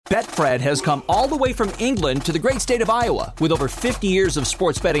Betfred has come all the way from England to the great state of Iowa with over 50 years of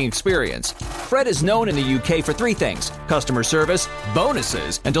sports betting experience. Fred is known in the UK for three things: customer service,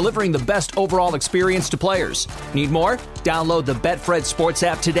 bonuses, and delivering the best overall experience to players. Need more? Download the Betfred Sports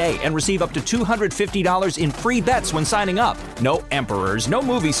app today and receive up to $250 in free bets when signing up. No emperors, no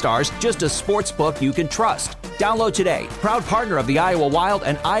movie stars, just a sports book you can trust. Download today. Proud partner of the Iowa Wild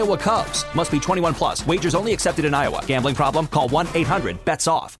and Iowa Cubs. Must be 21 plus. Wagers only accepted in Iowa. Gambling problem? Call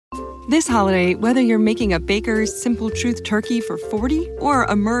 1-800-BETS-OFF. This holiday, whether you're making a Baker's Simple Truth turkey for 40 or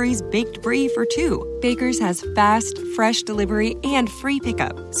a Murray's Baked Brie for 2, Baker's has fast, fresh delivery and free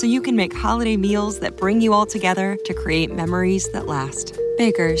pickup, so you can make holiday meals that bring you all together to create memories that last.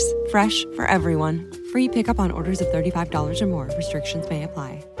 Baker's, fresh for everyone. Free pickup on orders of $35 or more. Restrictions may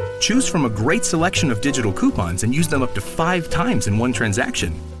apply. Choose from a great selection of digital coupons and use them up to 5 times in one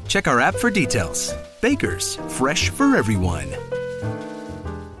transaction. Check our app for details. Baker's, fresh for everyone.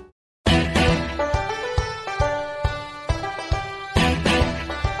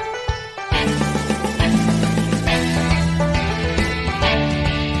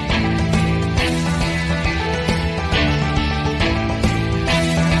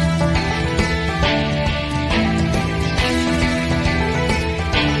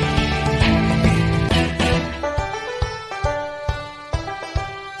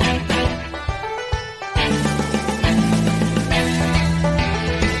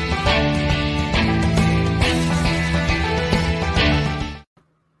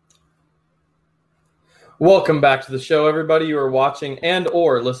 Welcome back to the show, everybody. You are watching and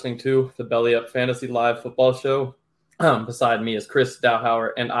or listening to the Belly Up Fantasy Live Football Show. Beside me is Chris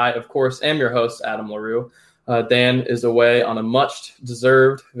Dowhauer, and I, of course, am your host, Adam LaRue. Dan is away on a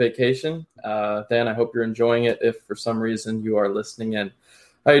much-deserved vacation. Dan, I hope you're enjoying it if for some reason you are listening in.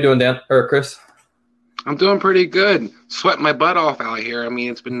 How you doing, Dan? Or Chris? I'm doing pretty good. Sweating my butt off out here. I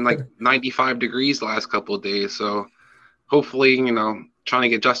mean, it's been like 95 degrees the last couple of days, so hopefully, trying to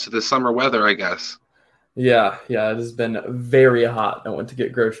get adjusted to the summer weather, I guess. Yeah, it has been very hot. I went to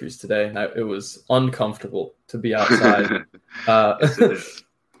get groceries today, and it was uncomfortable to be outside.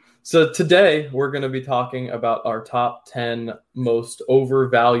 So today, we're going to be talking about our top 10 most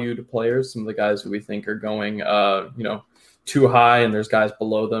overvalued players, some of the guys that we think are going, too high, and there's guys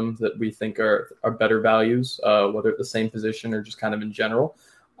below them that we think are better values, whether at the same position or just kind of in general.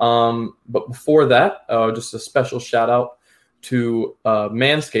 But before that, just a special shout-out to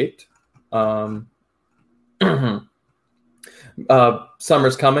Manscaped.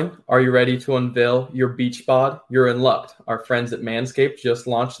 Summer's coming. Are you ready to unveil your beach bod? You're in luck. Our friends at Manscaped just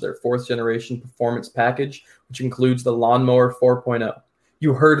launched their 4th generation performance package, which includes the Lawnmower 4.0.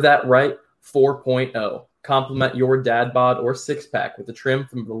 You heard that right, 4.0. Complement your dad bod or six-pack with a trim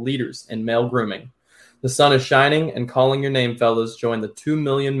from the leaders in male grooming. The sun is shining and calling your name, fellas. Join the 2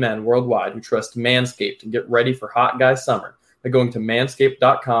 million men worldwide who trust Manscaped and get ready for hot guy summer by going to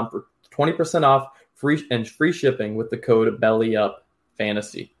manscaped.com for 20% off free shipping with the code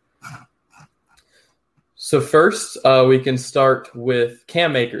BELLYUPFANTASY. So first, we can start with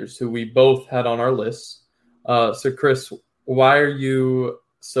Cam Akers, who we both had on our lists. So Chris, why are you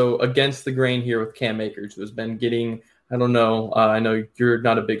so against the grain here with Cam Akers, who has been getting, I know you're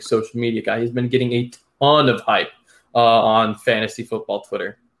not a big social media guy. He's been getting a ton of hype on fantasy football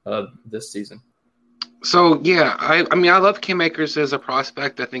Twitter this season. So, yeah, I mean, I love Cam Akers as a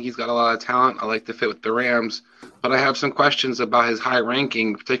prospect. I think he's got a lot of talent. I like the fit with the Rams. But I have some questions about his high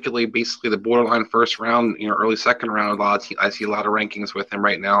ranking, particularly basically the borderline first round, early second round. I see a lot of rankings with him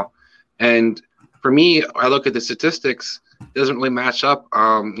right now. And for me, I look at the statistics. It doesn't really match up.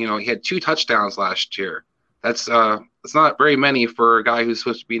 He had 2 touchdowns last year. That's not very many for a guy who's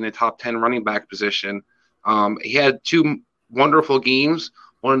supposed to be in the top 10 running back position. He had 2 wonderful games.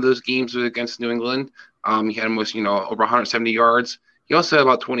 One of those games was against New England. He had almost, over 170 yards. He also had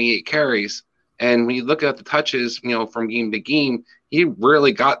about 28 carries. And when you look at the touches, from game to game, he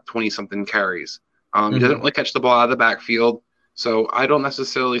rarely got 20-something carries. He doesn't really catch the ball out of the backfield. So I don't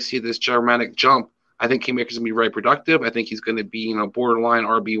necessarily see this dramatic jump. I think Cam Akers is going to be very productive. I think he's going to be, borderline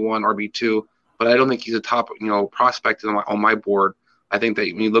RB1, RB2. But I don't think he's a top, prospect on my board. I think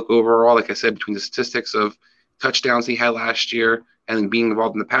that when you look overall, like I said, between the statistics of touchdowns he had last year and then being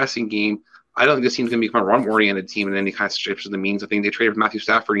involved in the passing game, I don't think this team's going to become a run-oriented team in any kind of stretch of the means. I think they traded Matthew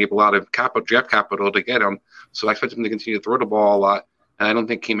Stafford and gave a lot of draft capital to get him. So I expect him to continue to throw the ball a lot. And I don't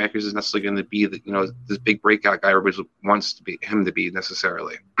think Cam Akers is necessarily going to be this big breakout guy everybody wants him to be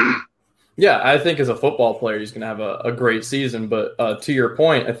necessarily. Yeah, I think as a football player, he's going to have a great season. But to your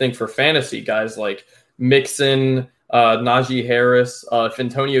point, I think for fantasy, guys like Mixon, Najee Harris, if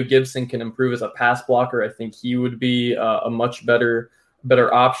Antonio Gibson can improve as a pass blocker, I think he would be a much better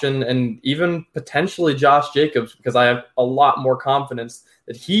better option, and even potentially Josh Jacobs, because I have a lot more confidence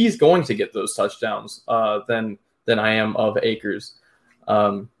that he's going to get those touchdowns than I am of Akers.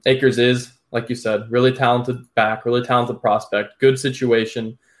 Akers is, like you said, really talented back, really talented prospect, good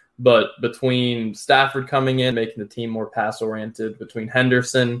situation. But between Stafford coming in, making the team more pass-oriented, between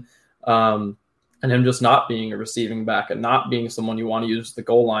Henderson and him just not being a receiving back and not being someone you want to use the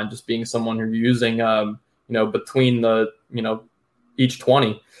goal line, just being someone who you're using, between the, each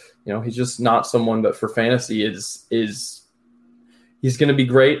 20, he's just not someone that for fantasy is he's going to be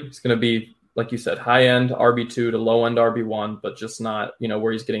great. He's going to be, like you said, high-end RB2 to low-end RB1, but just not,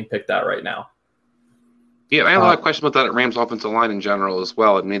 where he's getting picked at right now. Yeah, I have a lot of questions about that Rams offensive line in general as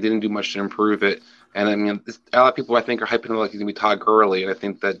well. I mean, they didn't do much to improve it. And, I mean, a lot of people, I think, are hyping it like he's going to be Todd Gurley, and I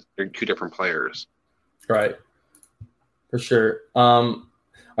think that they're two different players. Right. For sure. All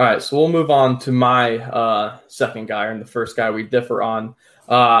right, so we'll move on to my second guy, and the first guy we differ on.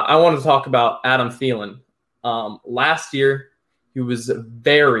 I want to talk about Adam Thielen. Last year, he was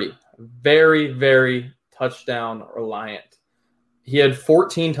very, very, very touchdown reliant. He had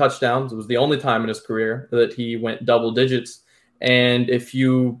 14 touchdowns. It was the only time in his career that he went double digits. And if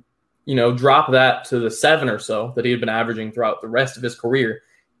you, drop that to the 7 or so that he had been averaging throughout the rest of his career,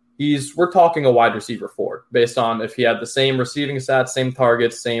 we're talking a wide receiver 4 based on if he had the same receiving stats, same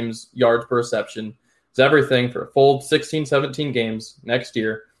targets, same yards per reception. It's everything for a full 16, 17 games next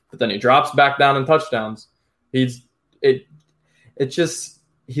year. But then he drops back down in touchdowns. He's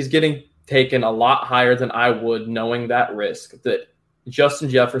getting taken a lot higher than I would, knowing that risk that Justin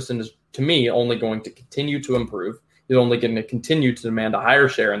Jefferson is, to me, only going to continue to improve. He's only going to continue to demand a higher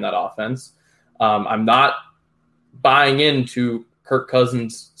share in that offense. I'm not buying into Kirk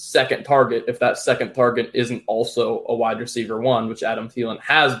Cousins' second target if that second target isn't also a wide receiver 1, which Adam Thielen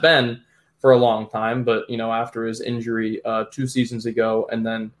has been for a long time. But, after his injury 2 seasons ago, and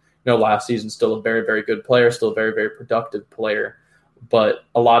then, last season, still a very, very good player, still a very, very productive player. But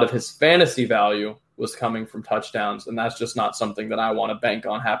a lot of his fantasy value was coming from touchdowns, and that's just not something that I want to bank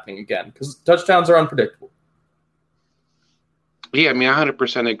on happening again because touchdowns are unpredictable. Yeah, I mean, I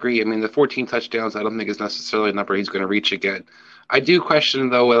 100% agree. I mean, the 14 touchdowns I don't think is necessarily a number he's going to reach again. I do question,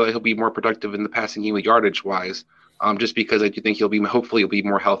 though, whether he'll be more productive in the passing game yardage-wise, just because I do think hopefully he'll be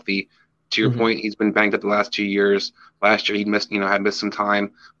more healthy. To your point, he's been banged up the last 2 years. Last year, he had missed some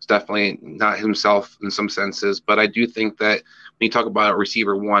time. It's definitely not himself in some senses. But I do think that when you talk about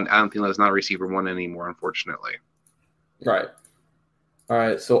receiver 1, Adam Thielen is not a receiver 1 anymore, unfortunately. Right. All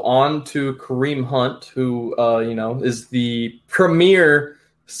right. So on to Kareem Hunt, who, is the premier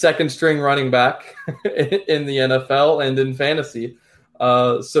second-string running back in the NFL and in fantasy.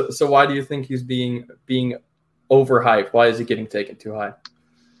 So why do you think he's being overhyped? Why is he getting taken too high?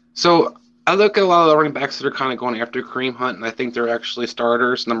 So I look at a lot of the running backs that are kind of going after Kareem Hunt, and I think they're actually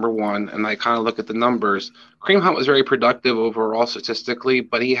starters, number 1. And I kind of look at the numbers. Kareem Hunt was very productive overall statistically,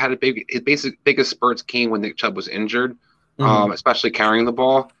 but he had his biggest spurts came when Nick Chubb was injured, especially carrying the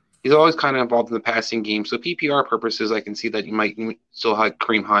ball. He's always kind of involved in the passing game. So PPR purposes, I can see that you might still have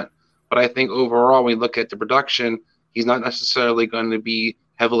Kareem Hunt. But I think overall, when we look at the production, he's not necessarily going to be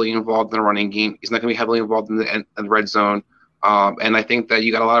heavily involved in the running game. He's not going to be heavily involved in the red zone. And I think that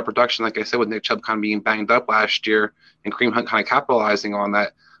you got a lot of production, like I said, with Nick Chubb kind of being banged up last year and Kareem Hunt kind of capitalizing on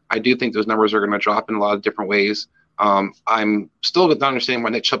that. I do think those numbers are going to drop in a lot of different ways. I'm still not understanding why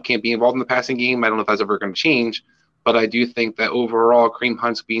Nick Chubb can't be involved in the passing game. I don't know if that's ever going to change, but I do think that overall Kareem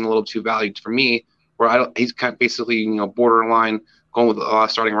Hunt's being a little too valued for me, where he's kind of basically, borderline going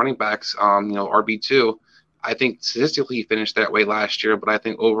with starting running backs, RB2. I think statistically he finished that way last year, but I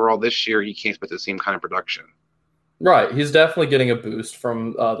think overall this year you can't expect the same kind of production. Right. He's definitely getting a boost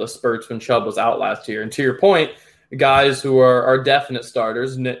from the spurts when Chubb was out last year. And to your point, guys who are definite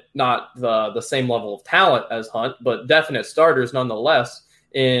starters, not the same level of talent as Hunt, but definite starters nonetheless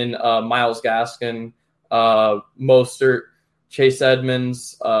in Myles Gaskin, Mostert, Chase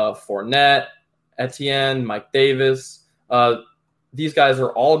Edmonds, Fournette, Etienne, Mike Davis. These guys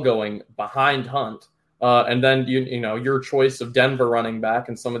are all going behind Hunt. And then, your choice of Denver running back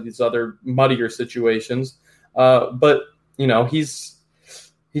and some of these other muddier situations. But he's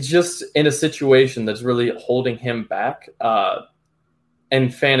just in a situation that's really holding him back in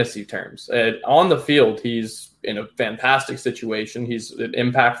fantasy terms. On the field, he's in a fantastic situation. He's an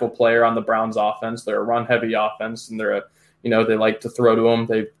impactful player on the Browns offense. They're a run-heavy offense, and they like to throw to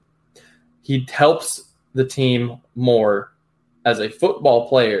him. He helps the team more as a football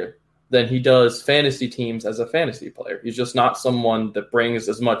player than he does fantasy teams as a fantasy player. He's just not someone that brings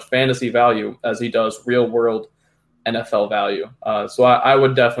as much fantasy value as he does real-world NFL value. So I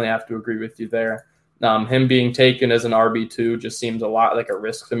would definitely have to agree with you there. Him being taken as an RB2 just seems a lot like a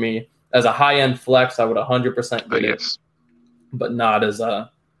risk to me. As a high-end flex, I would 100% get it, but not as your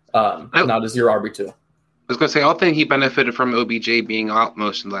RB2. I was going to say, I think he benefited from OBJ being out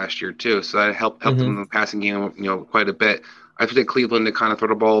most of last year too, so that helped him in the passing game, quite a bit. I think Cleveland to kind of throw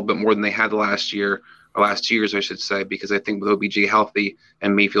the ball a bit more than they had last year, or last 2 years, I should say, because I think with OBJ healthy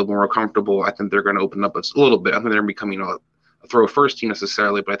and Mayfield more comfortable, I think they're going to open up a little bit. I think they're becoming a throw first team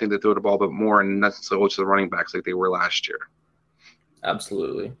necessarily, but I think they throw the ball a bit more and not necessarily to the running backs like they were last year.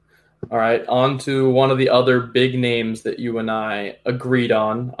 Absolutely. All right, on to one of the other big names that you and I agreed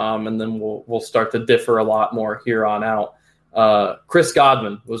on, and then we'll start to differ a lot more here on out. Chris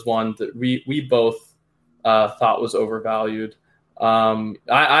Godwin was one that we both thought was overvalued.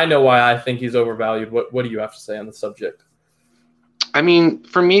 I know why I think he's overvalued. What do you have to say on the subject? I mean,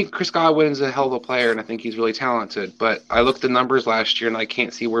 for me, Chris Godwin is a hell of a player, and I think he's really talented. But I looked at the numbers last year, and I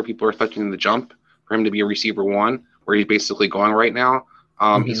can't see where people are expecting the jump for him to be a receiver one, where he's basically going right now.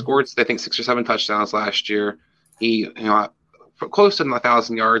 He scored, I think, 6 or 7 touchdowns last year. He, close to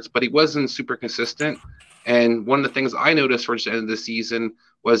 1,000 yards, but he wasn't super consistent. And one of the things I noticed towards the end of the season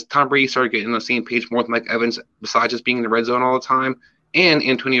was Tom Brady started getting on the same page more with Mike Evans, besides just being in the red zone all the time. And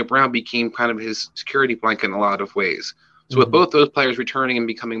Antonio Brown became kind of his security blanket in a lot of ways. So with both those players returning and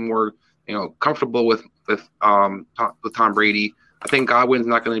becoming more, comfortable with Tom Brady, I think Godwin's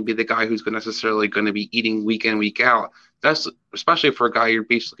not going to be the guy who's necessarily going to be eating week in, week out. That's especially for a guy you're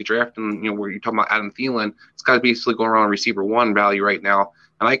basically drafting, where you're talking about Adam Thielen. It's got to basically going around receiver one value right now,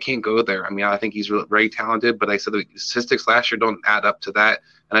 and I can't go there. I mean, I think he's really very talented, but I said the statistics last year don't add up to that,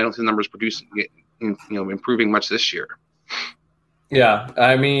 and I don't see the numbers improving much this year. Yeah,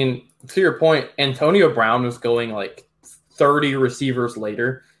 I mean, to your point, Antonio Brown was going like 30 receivers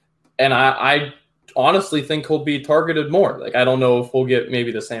later, and I honestly think he'll be targeted more. Like, I don't know if we'll get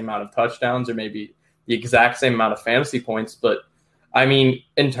maybe the same amount of touchdowns or maybe the exact same amount of fantasy points, but I mean,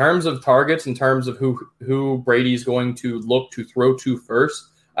 in terms of targets, in terms of who Brady's going to look to throw to first,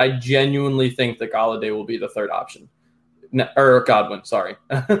 I genuinely think that Golladay will be the third option. Or Godwin, sorry.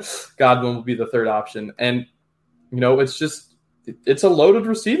 Godwin will be the third option. And, it's a loaded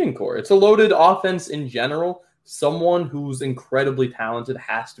receiving core. It's a loaded offense in general. Someone who's incredibly talented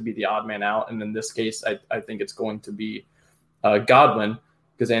has to be the odd man out. And in this case, I think it's going to be Godwin,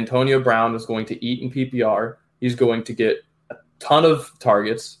 because Antonio Brown is going to eat in PPR. He's going to get a ton of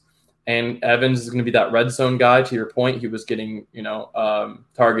targets. And Evans is going to be that red zone guy. To your point, he was getting,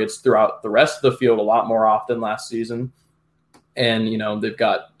 targets throughout the rest of the field a lot more often last season. And, they've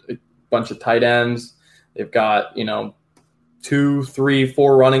got a bunch of tight ends. They've got, 2, 3,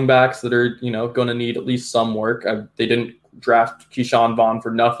 4 running backs that are, going to need at least some work. They didn't draft Keyshawn Vaughn for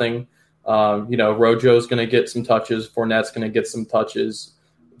nothing. Rojo's going to get some touches. Fournette's going to get some touches.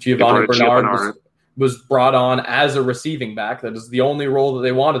 Giovanni Bernard was brought on as a receiving back. That is the only role that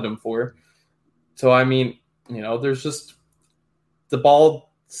they wanted him for. So, I mean, there's just the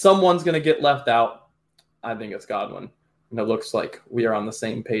ball. Someone's going to get left out. I think it's Godwin. And it looks like we are on the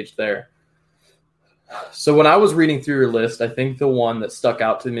same page there. So when I was reading through your list, I think the one that stuck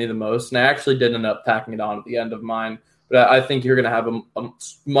out to me the most, and I actually did end up tacking it on at the end of mine, but I think you're going to have a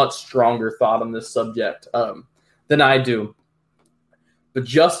much stronger thought on this subject than I do. But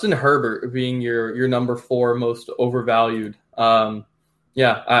Justin Herbert being your number 4 most overvalued. When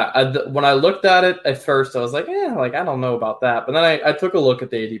I looked at it at first, I was like, I don't know about that. But then I took a look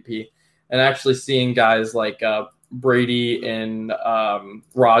at the ADP and actually seeing guys like Brady and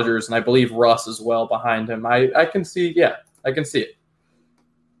Rodgers, and I believe Russ as well behind him. I can see it.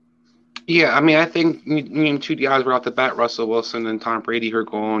 Yeah, I mean, I think two guys right off the bat, Russell Wilson and Tom Brady, are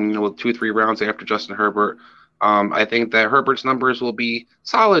going, with 2-3 rounds after Justin Herbert. I think that Herbert's numbers will be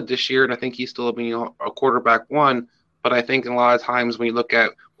solid this year, and I think he's still a quarterback one. But I think a lot of times when you look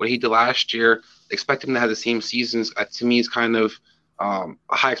at what he did last year, expect him to have the same seasons, to me, is kind of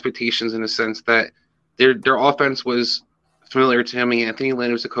high expectations in the sense that their offense was familiar to him. Anthony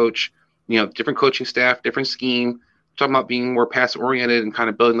Lynn was the coach, different coaching staff, different scheme. Talking about being more pass-oriented and kind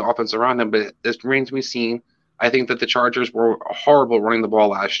of building the offense around him, but this remains to be seen. I think that the Chargers were horrible running the ball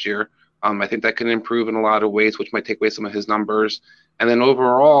last year. I think that can improve in a lot of ways, which might take away some of his numbers. And then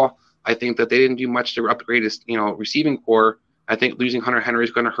overall, I think that they didn't do much to upgrade his, receiving core. I think losing Hunter Henry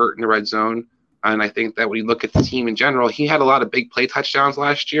is going to hurt in the red zone. And I think that when you look at the team in general, he had a lot of big play touchdowns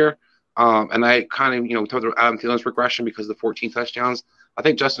last year. And I kind of, talked about Adam Thielen's regression because of the 14 touchdowns. I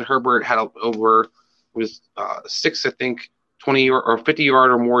think Justin Herbert had was 6, 20 or 50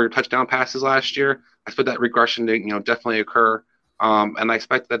 yard or more touchdown passes last year. I expect that regression to, definitely occur. And I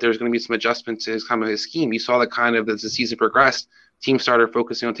expect that there's going to be some adjustments to his scheme. You saw that kind of as the season progressed, teams started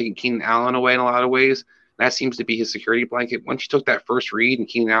focusing on taking Keenan Allen away in a lot of ways. That seems to be his security blanket. Once you took that first read and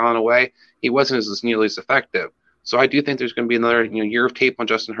Keenan Allen away, he wasn't as nearly as effective. So I do think there's going to be another year of tape on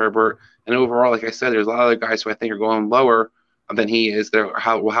Justin Herbert. And overall, like I said, there's a lot of other guys who I think are going lower than he is.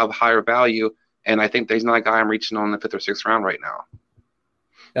 That will have higher value. And I think there's not a guy I'm reaching on in the 5th or 6th round right now.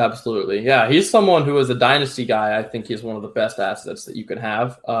 Absolutely. Yeah, he's someone who is a dynasty guy. I think he's one of the best assets that you can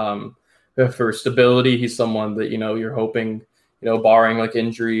have. For stability, he's someone that, you're hoping, barring like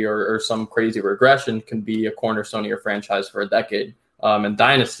injury or some crazy regression, can be a cornerstone of your franchise for a decade. And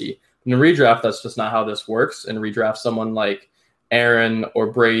dynasty. In redraft, that's just not how this works. In redraft, someone like Aaron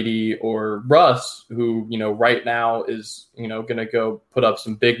or Brady or Russ, who, right now is, going to go put up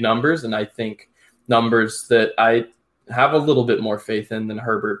some big numbers. And I think numbers that I have a little bit more faith in than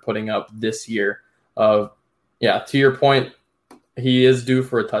Herbert putting up this year. To your point, he is due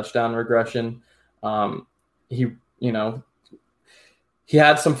for a touchdown regression. He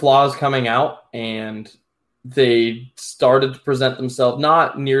had some flaws coming out, and they started to present themselves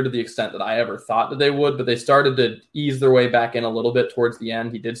not near to the extent that I ever thought that they would, but they started to ease their way back in a little bit towards the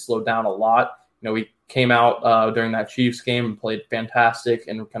end. He did slow down a lot. He came out during that Chiefs game and played fantastic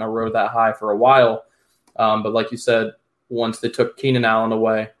and kind of rode that high for a while. But like you said, once they took Keenan Allen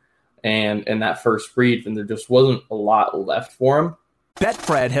away and in that first read, then there just wasn't a lot left for him.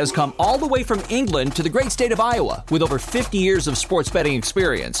 Betfred has come all the way from England to the great state of Iowa with over 50 years of sports betting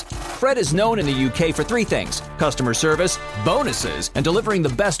experience. Fred is known in the UK for 3 things: customer service, bonuses, and delivering the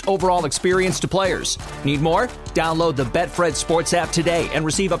best overall experience to players. Need more? Download the Betfred Sports app today and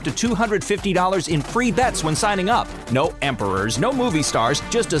receive up to $250 in free bets when signing up. No emperors, no movie stars,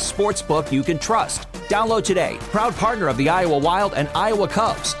 just a sports book you can trust. Download today. Proud partner of the Iowa Wild and Iowa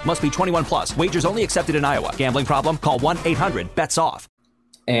Cubs. Must be 21 plus. Wagers only accepted in Iowa. Gambling problem? Call 1-800-BETS-OFF.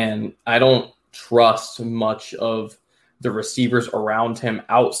 And I don't trust much of the receivers around him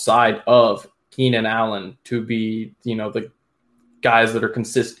outside of Keenan Allen to be, the guys that are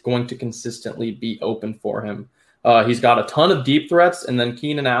going to consistently be open for him. He's got a ton of deep threats, and then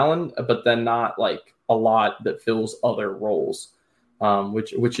Keenan Allen, but then not like a lot that fills other roles,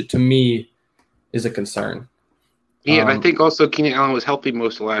 which to me is a concern. Yeah, and I think also Keenan Allen was healthy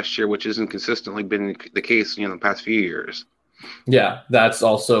most of last year, which isn't consistently been the case, the past few years. Yeah, that's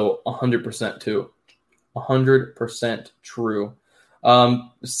also 100% too. 100% true.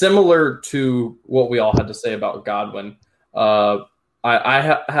 Similar to what we all had to say about Godwin,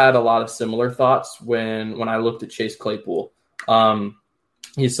 I had a lot of similar thoughts when I looked at Chase Claypool.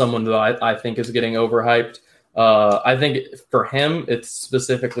 He's someone that I think is getting overhyped. I think for him, it's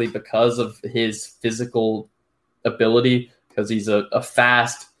specifically because of his physical ability, because he's a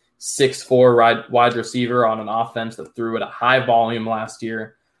fast 6'4" wide receiver on an offense that threw at a high volume last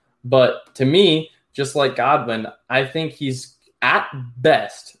year. But to me, just like Godwin, I think he's at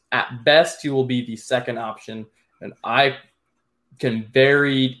best, he will be the second option. And I can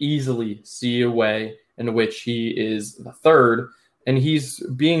very easily see a way in which he is the third. And he's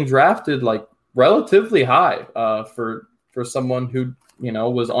being drafted like relatively high for someone who,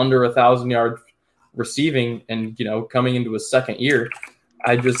 was under 1,000 yards receiving and, coming into his second year.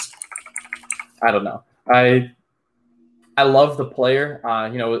 I don't know. I love the player.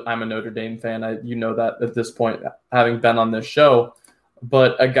 I'm a Notre Dame fan. That at this point, having been on this show,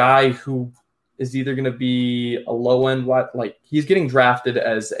 but a guy who is either going to be a low end he's getting drafted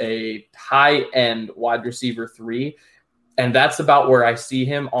as a high end wide receiver 3. And that's about where I see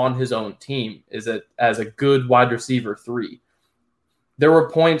him on his own team, is it as a good wide receiver 3. There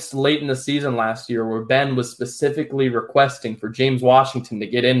were points late in the season last year where Ben was specifically requesting for James Washington to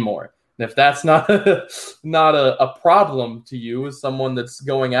get in more. And if that's not a problem to you as someone that's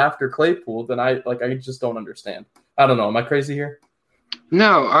going after Claypool, then I just don't understand. I don't know. Am I crazy here?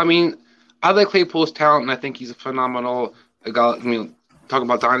 No, I mean, I like Claypool's talent, and I think he's a phenomenal guy. Talking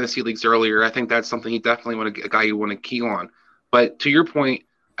about dynasty leagues earlier, I think that's something he definitely a guy you want to key on. But to your point,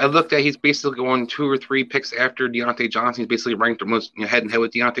 I looked at he's basically going 2 or 3 picks after Deontay Johnson. He's basically ranked almost head and head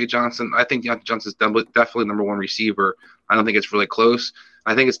with Deontay Johnson. I think Deontay Johnson's definitely number 1 receiver. I don't think it's really close.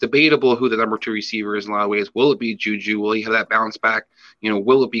 I think it's debatable who the number 2 receiver is in a lot of ways. Will it be Juju? Will he have that bounce back?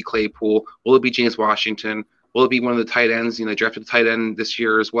 Will it be Claypool? Will it be James Washington? Will it be one of the tight ends? They drafted a tight end this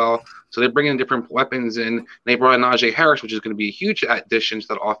year as well. So they're bringing different weapons in. They brought in Najee Harris, which is going to be a huge addition to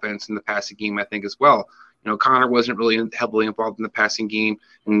that offense in the passing game, I think, as well. Connor wasn't really heavily involved in the passing game.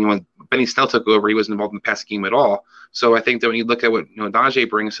 And when Benny Snell took over, he wasn't involved in the passing game at all. So I think that when you look at what Najee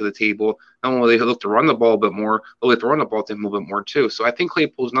brings to the table, not only they look to run the ball a bit more, but they throw the ball to him a little bit more too. So I think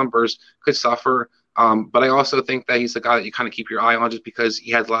Claypool's numbers could suffer. But I also think that he's the guy that you kind of keep your eye on just because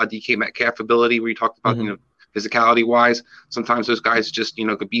he has a lot of DK Metcalf ability where you talked about, physicality wise. Sometimes those guys just,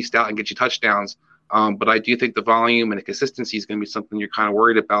 could beast out and get you touchdowns. But I do think the volume and the consistency is going to be something you're kind of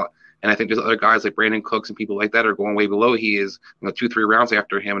worried about. And I think there's other guys like Brandon Cooks and people like that are going way below he is, 2-3 rounds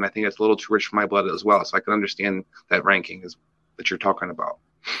after him. And I think that's a little too rich for my blood as well. So I can understand that ranking that you're talking about.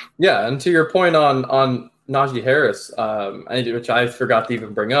 Yeah, and to your point on Najee Harris, which I forgot to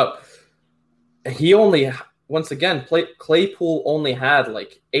even bring up, he only, once again, Claypool only had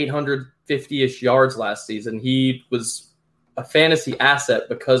like 850-ish yards last season. He was a fantasy asset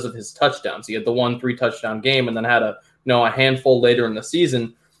because of his touchdowns. He had the 1 3-touchdown game and then had a handful later in the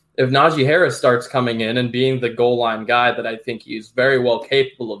season. If Najee Harris starts coming in and being the goal line guy that I think he's very well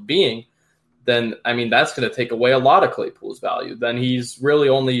capable of being, then, that's going to take away a lot of Claypool's value. Then he's really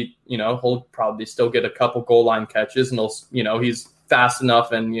only, he'll probably still get a couple goal line catches and he's fast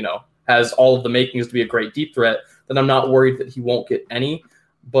enough and, has all of the makings to be a great deep threat. Then I'm not worried that he won't get any,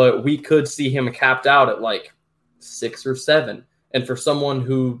 but we could see him capped out at like 6 or 7. And for someone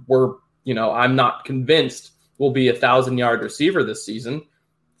who I'm not convinced will be 1,000-yard receiver this season,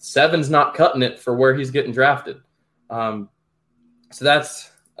 7's not cutting it for where he's getting drafted. So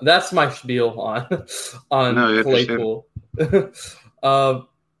that's my spiel on Claypool.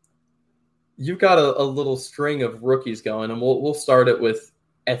 You've got a little string of rookies going, and we'll start it with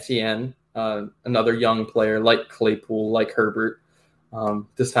Etienne, another young player like Claypool, like Herbert,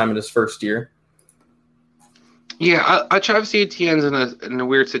 this time in his first year. Yeah, Travis Etienne's in a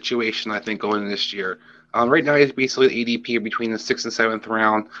weird situation, I think, going into this year. Right now, he's basically ADP between the 6th and 7th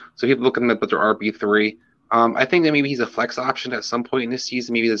round, so people looking at their RB3. I think that maybe he's a flex option at some point in this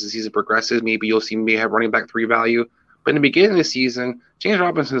season. Maybe as the season progresses, maybe you'll see me have running back 3 value. But in the beginning of the season, James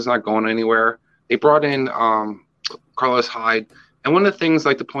Robinson is not going anywhere. They brought in Carlos Hyde. And one of the things I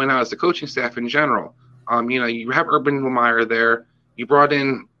like to point out is the coaching staff in general. You have Urban Meyer there. You brought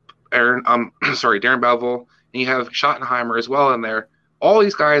in Darren Bevel, and you have Schottenheimer as well in there. All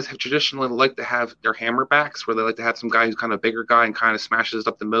these guys have traditionally liked to have their hammer backs, where they like to have some guy who's kind of a bigger guy and kind of smashes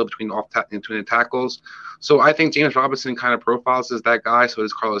up the middle between the tackles. So I think James Robinson kind of profiles as that guy. So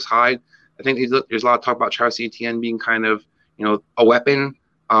does Carlos Hyde. I think there's a lot of talk about Travis Etienne being kind of a weapon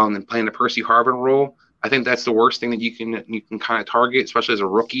and playing the Percy Harvin role. I think that's the worst thing that you can kind of target, especially as a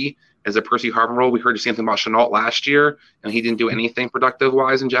rookie, as a Percy Harvin role. We heard the same thing about Shenault last year, and he didn't do anything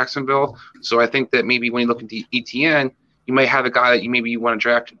productive-wise in Jacksonville. So I think that maybe when you look at the Etienne, you might have a guy that you want to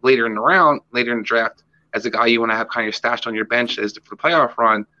draft later in the draft as a guy you want to have kind of stashed on your bench for the playoff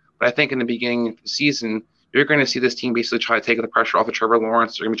run. But I think in the beginning of the season, you're going to see this team basically try to take the pressure off of Trevor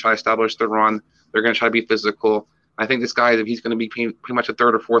Lawrence. They're going to try to establish the run. They're going to try to be physical. I think this guy, if he's going to be pretty much a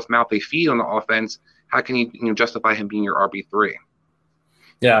 3rd or 4th mouth they feed on the offense, how can you justify him being your RB3?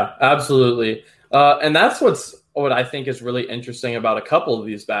 Yeah, absolutely. And that's what I think is really interesting about a couple of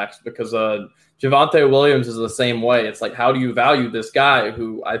these backs, because Javonte Williams is the same way. It's like, how do you value this guy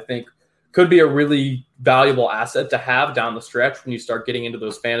who I think could be a really valuable asset to have down the stretch when you start getting into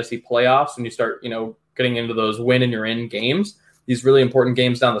those fantasy playoffs, when you start, getting into those win and you're in games, these really important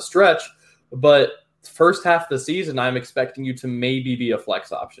games down the stretch. But first half of the season, I'm expecting you to maybe be a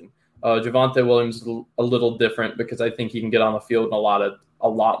flex option. Javonte Williams is a little different because I think he can get on the field in a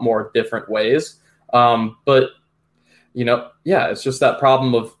lot more different ways. But it's just that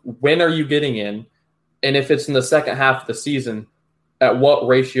problem of when are you getting in? And if it's in the second half of the season, at what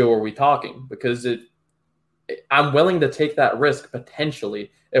ratio are we talking? Because I'm willing to take that risk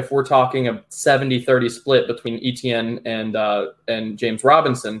potentially if we're talking a 70-30 split between Etienne and James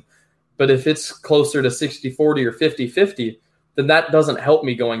Robinson. But if it's closer to 60-40 or 50-50, then that doesn't help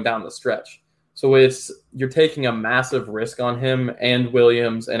me going down the stretch. So you're taking a massive risk on him and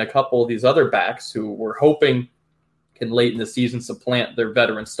Williams and a couple of these other backs who we're hoping can late in the season supplant their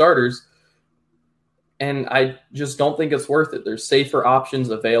veteran starters. And I just don't think it's worth it. There's safer options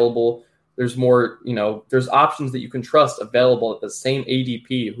available. There's more, there's options that you can trust available at the same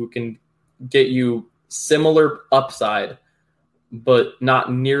ADP who can get you similar upside, but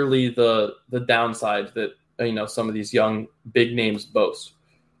not nearly the downside that, some of these young big names boast.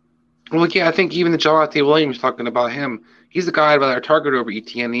 Well, yeah, I think even the Javonte Williams, talking about him, he's the guy about our target over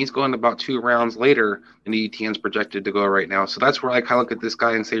Etienne, and he's going about 2 rounds later than the Etienne's projected to go right now. So that's where I kind of look at this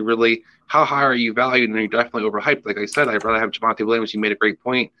guy and say, really, how high are you valued? And you're definitely overhyped. Like I said, I'd rather have Javonte Williams. You made a great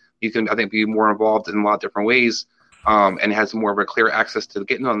point. He can, I think, be more involved in a lot of different ways and has more of a clear access to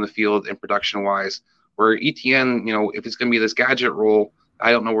getting on the field and production-wise. Where Etienne, if it's going to be this gadget role,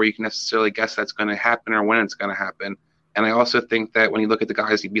 I don't know where you can necessarily guess that's going to happen or when it's going to happen. And I also think that when you look at the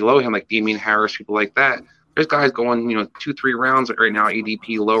guys below him, like Damian Harris, people like that, there's guys going, 2-3 rounds right now,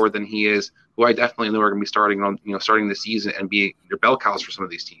 ADP lower than he is, who who I definitely know are going to be starting this season and be your bell cows for some of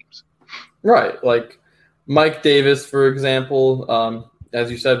these teams. Right, like Mike Davis, for example. As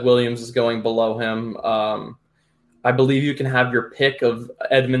you said, Williams is going below him. I believe you can have your pick of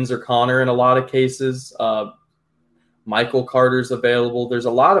Edmonds or Connor in a lot of cases. Michael Carter's available. There's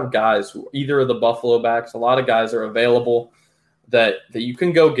a lot of guys who either of the Buffalo backs, a lot of guys are available that you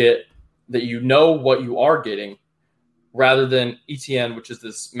can go get, that you know what you are getting, rather than ETN, which is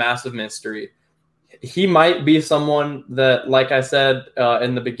this massive mystery. He might be someone that, like I said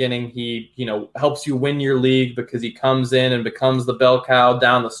in the beginning, he helps you win your league because he comes in and becomes the bell cow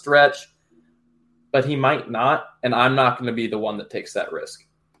down the stretch. But he might not, and I'm not going to be the one that takes that risk.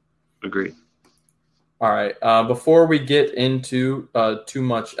 Agreed. All right. Before we get into too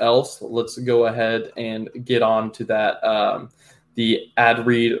much else, let's go ahead and get on to that. The ad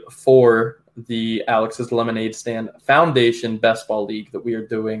read for the Alex's Lemonade Stand Foundation Best Ball League that we are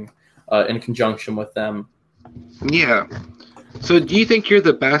doing in conjunction with them. Yeah. So do you think you're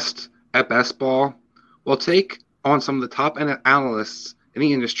the best at best ball? Well, take on some of the top analysts in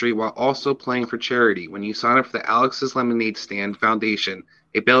the industry while also playing for charity when you sign up for the Alex's Lemonade Stand Foundation,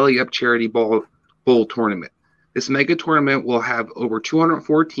 a belly up charity bowl tournament. This mega tournament will have over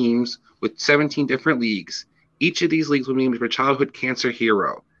 204 teams with 17 different leagues. Each of these leagues will be named for a childhood cancer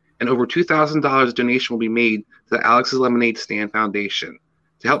hero, and over $2,000 donation will be made to the Alex's Lemonade Stand Foundation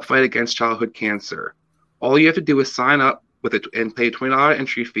to help fight against childhood cancer. All you have to do is sign up and pay a $20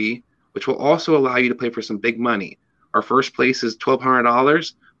 entry fee, which will also allow you to play for some big money. Our first place is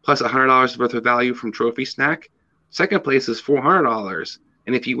 $1,200 plus $100 worth of value from Trophy Snack. Second place is $400,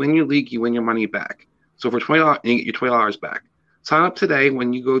 and if you win your league, you win your money back. So for $20, you get your $20 back. Sign up today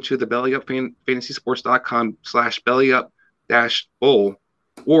when you go to the bellyupfantasysports.com/bellyyup-bowl,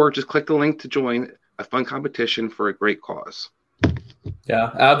 or just click the link to join a fun competition for a great cause. Yeah,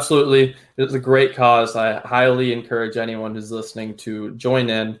 absolutely. It's a great cause. I highly encourage anyone who's listening to join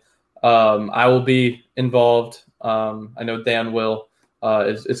in. I will be involved. I know Dan will.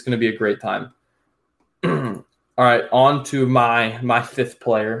 It's going to be a great time. All right, on to my fifth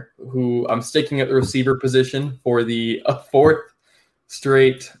player, who I'm sticking at the receiver position for the fourth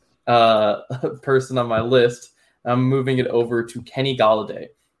straight person on my list. I'm moving it over to Kenny Golladay.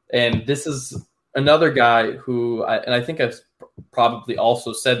 And this is another guy who, I think I've probably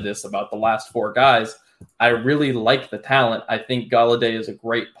also said this about the last four guys, I really like the talent. I think Golladay is a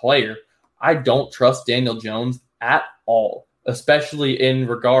great player. I don't trust Daniel Jones at all, especially in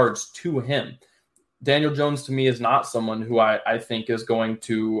regards to him. Daniel Jones, to me, is not someone who I think is going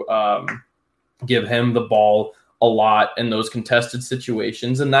to give him the ball a lot in those contested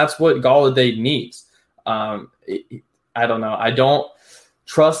situations, and that's what Golladay needs. I don't know. I don't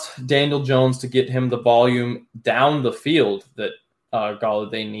trust Daniel Jones to get him the volume down the field that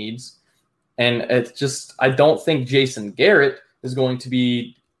Golladay needs, and it's just I don't think Jason Garrett is going to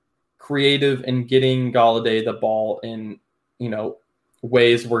be creative in getting Golladay the ball in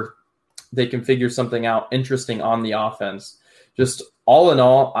ways where they can figure something out interesting on the offense. Just all in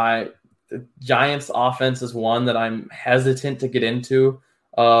all, the Giants offense is one that I'm hesitant to get into.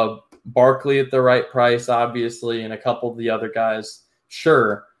 Barkley at the right price, obviously, and a couple of the other guys,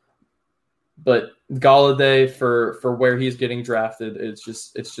 sure. But Golladay for where he's getting drafted, it's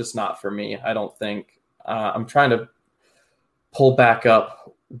just not for me. I don't think. I'm trying to pull back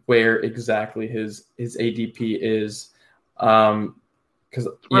up where exactly his ADP is. Because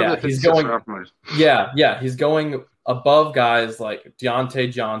he's going. He's going above guys like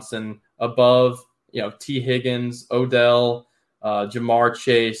Deontay Johnson, above T. Higgins, Odell, Jamar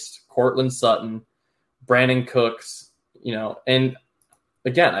Chase, Cortland Sutton, Brandon Cooks. And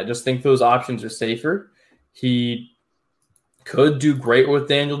again, I just think those options are safer. He could do great with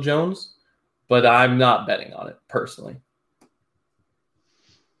Daniel Jones, but I'm not betting on it personally.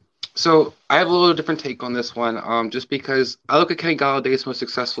 So I have a little different take on this one, just because I look at Kenny Galladay's most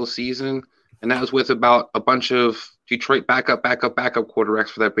successful season, and that was with about a bunch of Detroit backup quarterbacks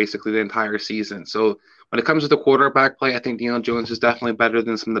for that basically the entire season. So when it comes to the quarterback play, I think Daniel Jones is definitely better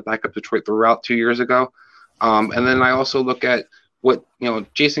than some of the backup Detroit threw out 2 years ago. And then I also look at what,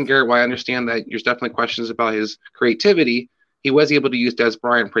 Jason Garrett, while I understand that there's definitely questions about his creativity, he was able to use Des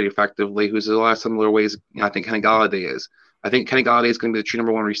Bryant pretty effectively, who's a lot of similar ways I think Kenny Golladay is. I think Kenny Golladay is going to be the true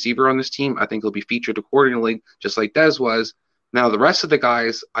number one receiver on this team. I think he'll be featured accordingly, just like Dez was. Now, the rest of the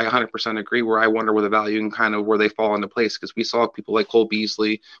guys, I 100% agree, where I wonder where the value and kind of where they fall into place, because we saw people like Cole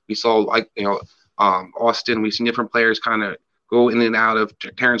Beasley. We saw, Austin. We've seen different players kind of go in and out of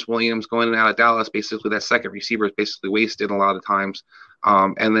Terrence Williams, going in and out of Dallas. Basically, that second receiver is basically wasted a lot of times.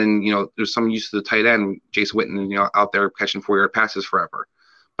 And then, there's some use to the tight end, Jason Witten, out there catching 4-yard passes forever.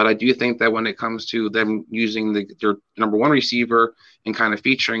 But I do think that when it comes to them using their number one receiver and kind of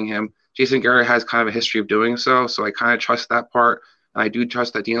featuring him, Jason Garrett has kind of a history of doing so. So I kind of trust that part. And I do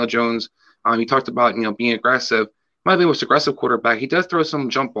trust that Daniel Jones, he talked about, being aggressive. Might be the most aggressive quarterback. He does throw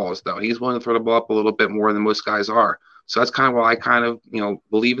some jump balls, though. He's willing to throw the ball up a little bit more than most guys are. So that's kind of why I kind of,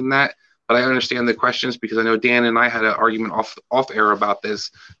 believe in that. But I understand the questions because I know Dan and I had an argument off air about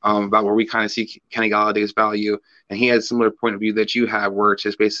this, about where we kind of see Kenny Galladay's value. And he had a similar point of view that you have, where it's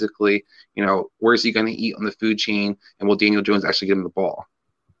just basically, where is he going to eat on the food chain, and will Daniel Jones actually give him the ball?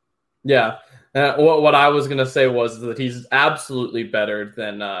 Yeah. What I was going to say was that he's absolutely better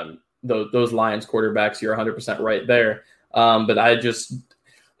than those Lions quarterbacks. You're 100% right there. But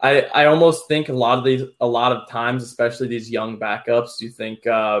I almost think a lot of times, especially these young backups, you think,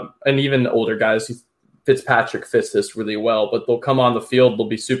 and even older guys, Fitzpatrick fits this really well, but they'll come on the field, they'll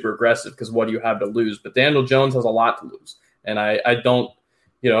be super aggressive because what do you have to lose? But Daniel Jones has a lot to lose. And I don't,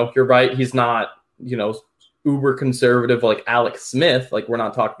 you're right. He's not, uber conservative like Alex Smith. Like, we're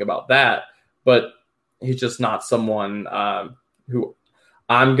not talking about that, but he's just not someone who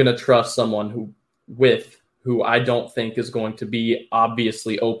I'm going to trust someone who I don't think is going to be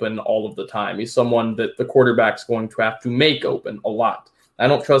obviously open all of the time. He's someone that the quarterback's going to have to make open a lot. I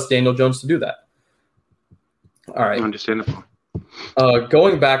don't trust Daniel Jones to do that. All right. Understandable.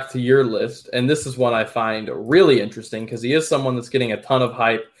 Going back to your list, and this is one I find really interesting because he is someone that's getting a ton of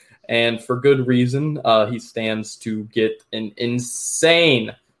hype, and for good reason. He stands to get an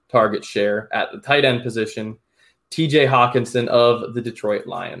insane target share at the tight end position. TJ Hawkinson of the Detroit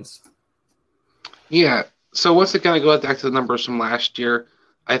Lions. Yeah. So once again, I go back to the numbers from last year.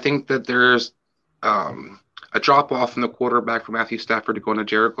 I think that there's a drop-off in the quarterback from Matthew Stafford to going to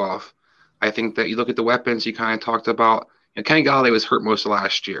Jared Goff. I think that you look at the weapons you kind of talked about. Kenny Galladay was hurt most of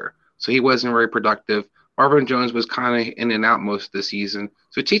last year, so he wasn't very productive. Marvin Jones was kind of in and out most of the season.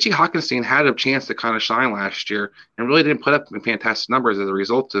 So TJ Hawkinson had a chance to kind of shine last year and really didn't put up fantastic numbers as a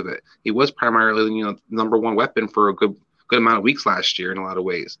result of it. He was primarily, number one weapon for a good amount of weeks last year in a lot of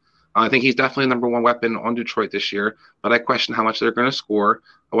ways. I think he's definitely the number one weapon on Detroit this year, but I question how much they're going to score.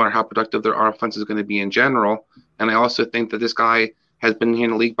 I wonder how productive their offense is going to be in general. And I also think that this guy has been here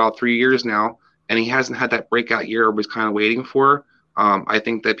in the league about 3 years now, and he hasn't had that breakout year I was kind of waiting for. I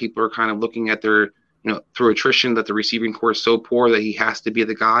think that people are kind of looking at their, through attrition, that the receiving core is so poor that he has to be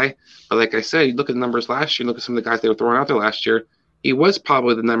the guy. But like I said, you look at the numbers last year, look at some of the guys they were throwing out there last year. He was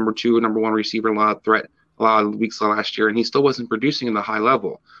probably the number one receiver in a lot of threat a lot of weeks last year, and he still wasn't producing in the high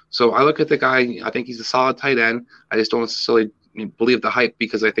level. So I look at the guy, I think he's a solid tight end. I just don't necessarily believe the hype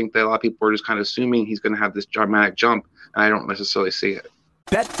because I think that a lot of people are just kind of assuming he's going to have this dramatic jump, and I don't necessarily see it.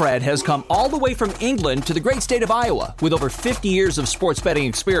 Betfred has come all the way from England to the great state of Iowa with over 50 years of sports betting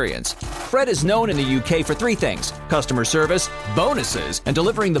experience. Fred is known in the UK for three things: customer service, bonuses, and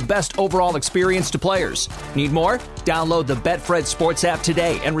delivering the best overall experience to players. Need more? Download the Betfred Sports app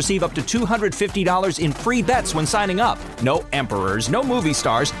today and receive up to $250 in free bets when signing up. No emperors, no movie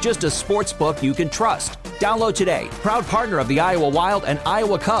stars, just a sports book you can trust. Download today. Proud partner of the Iowa Wild and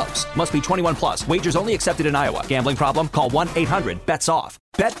Iowa Cubs. Must be 21 plus. Wagers only accepted in Iowa. Gambling problem? Call 1-800-BETS-OFF.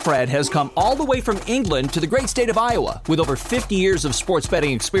 Betfred has come all the way from England to the great state of Iowa with over 50 years of sports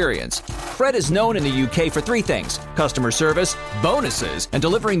betting experience. Fred is known in the UK for three things: customer service, bonuses, and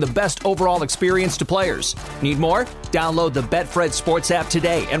delivering the best overall experience to players. Need more? Download the Betfred Sports app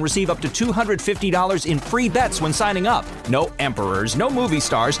today and receive up to $250 in free bets when signing up. No emperors, no movie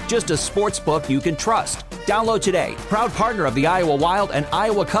stars, just a sports book you can trust. Download today. Proud partner of the Iowa Wild and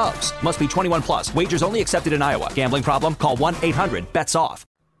Iowa Cubs. Must be 21 plus. Wagers only accepted in Iowa. Gambling problem? Call 1-800-BETS-OFF.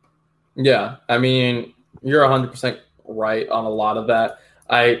 Yeah, I mean, you're 100% right on a lot of that.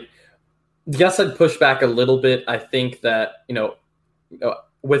 I guess I'd push back a little bit. I think that,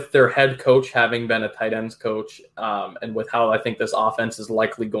 with their head coach having been a tight ends coach, and with how I think this offense is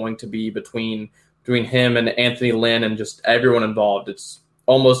likely going to be between him and Anthony Lynn and just everyone involved, it's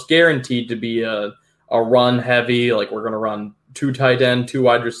almost guaranteed to be a run heavy, like we're going to run two tight end, two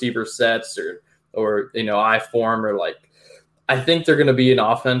wide receiver sets or I form, or like, I think they're going to be an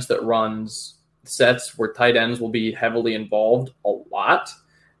offense that runs sets where tight ends will be heavily involved a lot.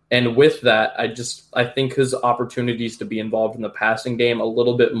 And with that, I think his opportunities to be involved in the passing game a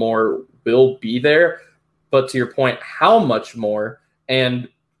little bit more will be there. But to your point, how much more? And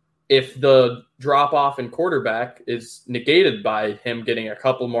if the drop off in quarterback is negated by him getting a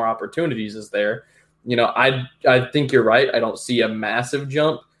couple more opportunities is there, I think you're right. I don't see a massive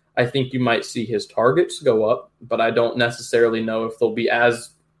jump. I think you might see his targets go up, but I don't necessarily know if they'll be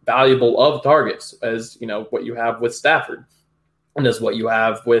as valuable of targets as, what you have with Stafford and as what you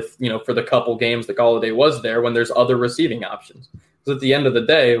have with, for the couple games that Galladay was there when there's other receiving options. Because at the end of the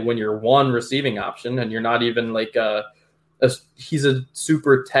day, when you're one receiving option and you're not even like he's a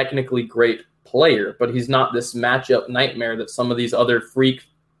super technically great player, but he's not this matchup nightmare that some of these other freak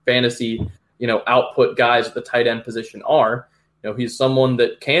fantasy, output guys at the tight end position are. He's someone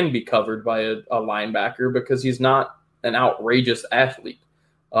that can be covered by a linebacker because he's not an outrageous athlete.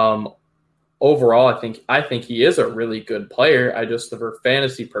 Overall, I think he is a really good player. I just, for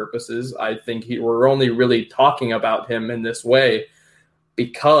fantasy purposes, I think we're only really talking about him in this way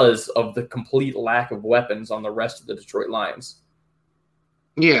because of the complete lack of weapons on the rest of the Detroit Lions.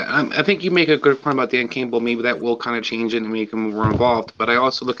 Yeah, I think you make a good point about Dan Campbell. Maybe that will kind of change it and make him more involved. But I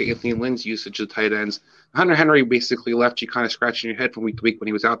also look at Anthony Lynn's usage of tight ends. Hunter Henry basically left you kind of scratching your head from week to week when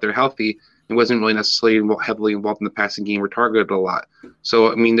he was out there healthy and wasn't really necessarily heavily involved in the passing game or targeted a lot.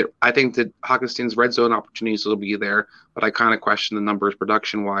 So, I think that Hockenstein's red zone opportunities will be there, but I kind of question the numbers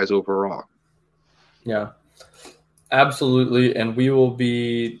production-wise overall. Yeah, absolutely. And we will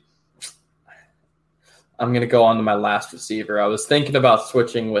be – I'm going to go on to my last receiver. I was thinking about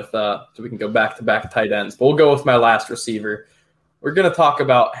switching with so we can go back-to-back tight ends, but we'll go with my last receiver. We're going to talk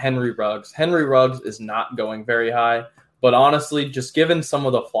about Henry Ruggs. Henry Ruggs is not going very high, but honestly, just given some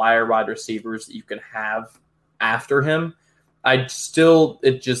of the flyer wide receivers that you can have after him,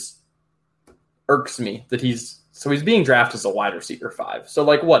 it just irks me that he's being drafted as a wide receiver 5. So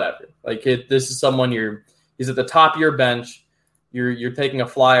whatever. This is someone he's at the top of your bench. You're taking a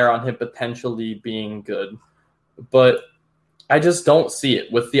flyer on him potentially being good, but I just don't see it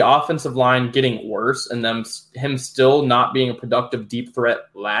with the offensive line getting worse and him still not being a productive deep threat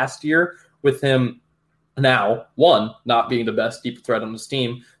last year, with him now, 1, not being the best deep threat on his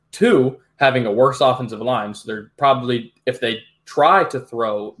team, 2, having a worse offensive line. So they're probably, if they try to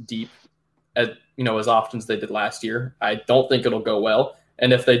throw deep as often as they did last year, I don't think it'll go well.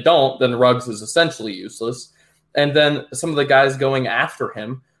 And if they don't, then Ruggs is essentially useless. And then some of the guys going after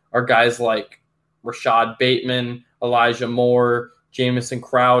him are guys like Rashad Bateman, Elijah Moore, Jamison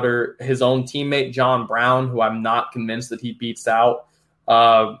Crowder, his own teammate John Brown, who I'm not convinced that he beats out.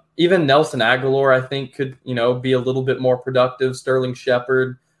 Even Nelson Aguilar, I think, could be a little bit more productive. Sterling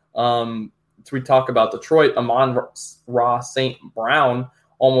Shepard. We talk about Detroit. Amon-Ra St. Brown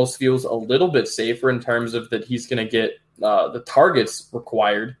almost feels a little bit safer in terms of that he's going to get the targets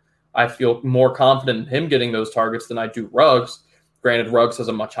required. I feel more confident in him getting those targets than I do Ruggs. Granted, Ruggs has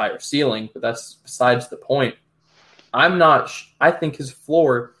a much higher ceiling, but that's besides the point. I think his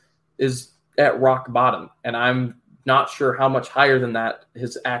floor is at rock bottom, and I'm not sure how much higher than that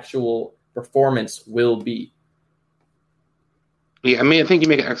his actual performance will be. Yeah, I think you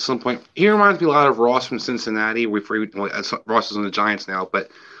make an excellent point. He reminds me a lot of Ross from Cincinnati. Ross is on the Giants now, but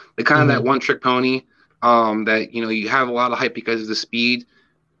the kind of that one-trick pony that, you have a lot of hype because of the speed.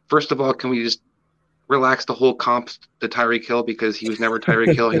 First of all, can we just relax the whole comp to Tyreek Hill, because he was never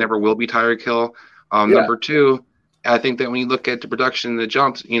Tyreek Hill. He never will be Tyreek Hill. Number 2, I think that when you look at the production, the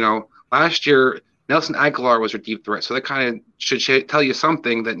jumps, last year, Nelson Aguilar was a deep threat. So that kind of should tell you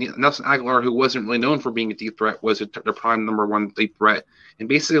something, that Nelson Aguilar, who wasn't really known for being a deep threat, was the prime number 1 deep threat. And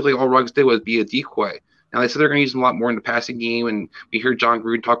basically all Ruggs did was be a decoy. Now, they said they're going to use him a lot more in the passing game, and we hear John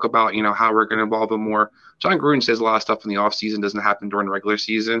Gruden talk about, how we're going to involve him more. John Gruden says a lot of stuff in the offseason doesn't happen during the regular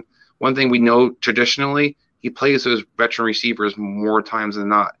season. One thing we know traditionally, he plays those veteran receivers more times than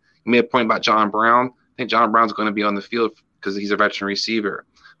not. You made a point about John Brown. I think John Brown's going to be on the field because he's a veteran receiver.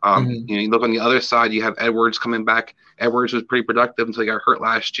 You look on the other side, you have Edwards coming back. Edwards was pretty productive until he got hurt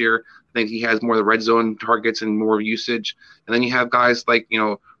last year. I think he has more of the red zone targets and more usage. And then you have guys like,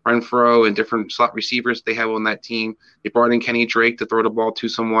 Renfro and different slot receivers they have on that team. They brought in Kenny Drake to throw the ball to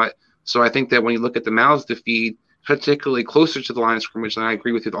somewhat. So I think that when you look at the mouths to feed, particularly closer to the line of scrimmage, and I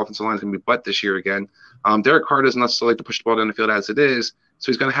agree with you, the offensive line is going to be butt this year again. Derek Carr doesn't necessarily like to push the ball down the field as it is,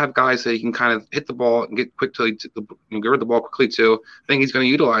 so he's going to have guys that he can kind of hit the ball and get quick to get rid of the ball quickly to. I think he's going to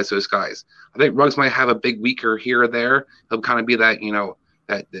utilize those guys. I think Ruggs might have a big weaker here or there. He'll kind of be that,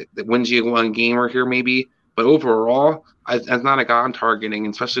 that wins you one gamer here maybe. But overall, I'm not a guy I'm targeting,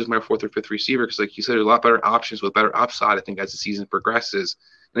 especially as my 4th or 5th receiver, because like you said, there's a lot better options with better upside, I think, as the season progresses.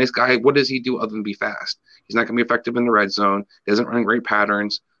 And this guy, what does he do other than be fast? He's not going to be effective in the red zone. He doesn't run great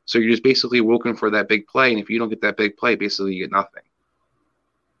patterns. So you're just basically looking for that big play. And if you don't get that big play, basically you get nothing.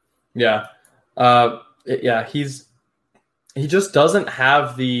 Yeah. He just doesn't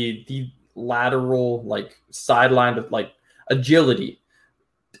have the lateral, sideline with, agility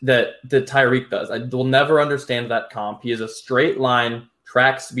that Tyreek does. I will never understand that comp. He is a straight line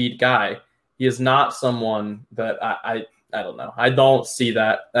track speed guy. He is not someone that I don't know. I don't see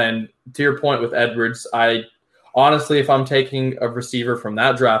that. And to your point with Edwards, I honestly, if I'm taking a receiver from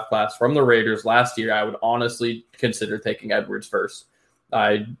that draft class from the Raiders last year, I would honestly consider taking Edwards first.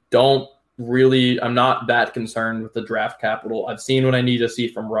 I'm not that concerned with the draft capital. I've seen what I need to see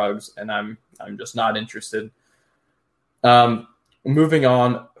from Ruggs, and I'm just not interested. Moving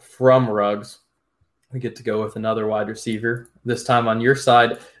on from Ruggs, we get to go with another wide receiver. This time on your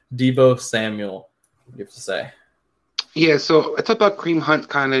side, Deebo Samuel. What do you have to say? Yeah, so I talked about Kareem Hunt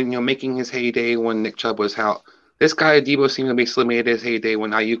kind of, making his heyday when Nick Chubb was out. This guy, Deebo, seemed to basically made his heyday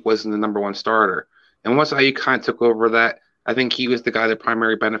when Ayuk wasn't the number one starter. And once Ayuk kind of took over that, I think he was the guy, the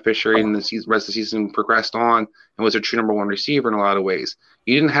primary beneficiary, and the rest of the season progressed on and was a true number one receiver in a lot of ways.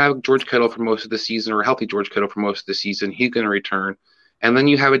 You didn't have George Kittle for most of the season, or healthy George Kittle for most of the season. He's going to return. And then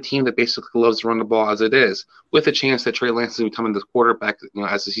you have a team that basically loves to run the ball as it is, with a chance that Trey Lance is becoming the quarterback,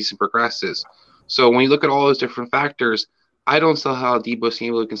 as the season progresses. So when you look at all those different factors, I don't see how Deebo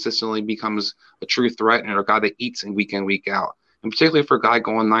Samuel consistently becomes a true threat and a guy that eats in, week out. And particularly for a guy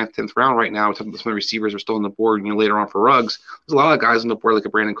going 9th, 10th round right now, some of the receivers are still on the board, later on for Ruggs. There's a lot of guys on the board like a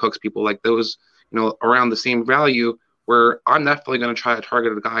Brandon Cooks, people like those, around the same value, where I'm definitely going to try to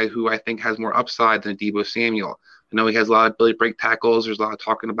target a guy who I think has more upside than Deebo Samuel. I know he has a lot of ability to break tackles. There's a lot of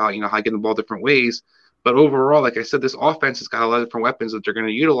talking about, how to get the ball different ways. But overall, like I said, this offense has got a lot of different weapons that they're going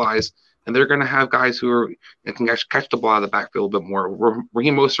to utilize, and they're going to have guys who can catch the ball out of the backfield a bit more.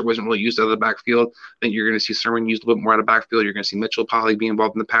 Raheem Mostert wasn't really used out of the backfield. I think you're going to see Sermon used a little bit more out of the backfield. You're going to see Mitchell probably be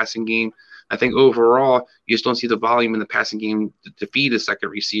involved in the passing game. I think overall, you just don't see the volume in the passing game to feed a second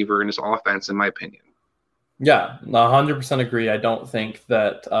receiver in this offense, in my opinion. Yeah, 100% agree. I don't think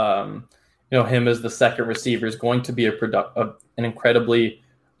that him as the second receiver is going to be an incredibly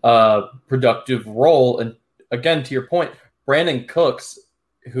productive role. And again, to your point, Brandon Cooks,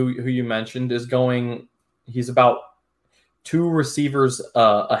 who you mentioned, he's about 2 receivers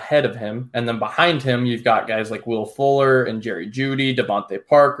ahead of him. And then behind him, you've got guys like Will Fuller and Jerry Jeudy, Devontae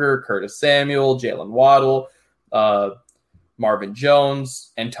Parker, Curtis Samuel, Jalen Waddle, Marvin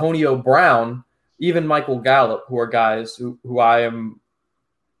Jones, Antonio Brown, even Michael Gallup, who are guys who I am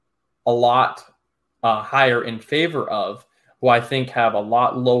a lot higher in favor of, who I think have a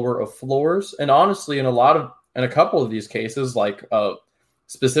lot lower of floors. And honestly, in a couple of these cases, like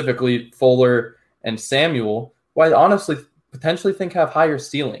specifically Fuller and Samuel, who I honestly potentially think have higher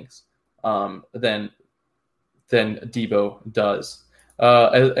ceilings than Deebo does.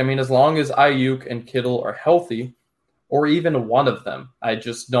 As long as Ayuk and Kittle are healthy, or even one of them, I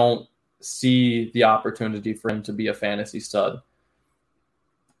just don't see the opportunity for him to be a fantasy stud.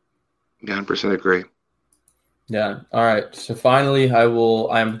 100% agree. Yeah. All right. So finally,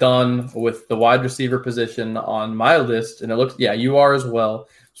 I'm done with the wide receiver position on my list. And it looks, you are as well.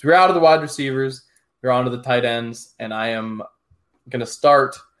 So we're out of the wide receivers. We're on to the tight ends. And I am going to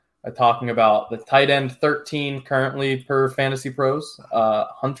start by talking about the tight end 13 currently per Fantasy Pros,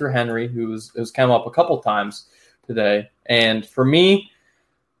 Hunter Henry, who's come up a couple times today. And for me,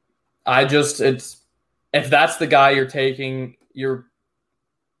 if that's the guy you're taking,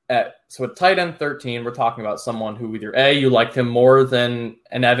 so at tight end 13, we're talking about someone who either A, you liked him more than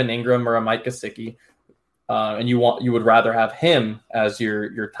an Evan Ingram or a Mike Gesicki, and you would rather have him as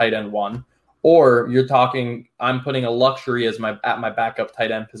your tight end 1, or you're talking, I'm putting a luxury at my backup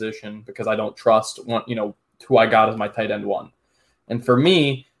tight end position because I don't trust who I got as my tight end 1. And for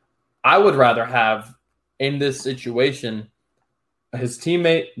me, I would rather have in this situation his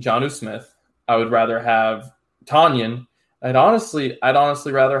teammate Jonnu Smith. I would rather have Tonyan. I'd honestly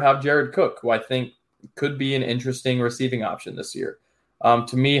rather have Jared Cook, who I think could be an interesting receiving option this year.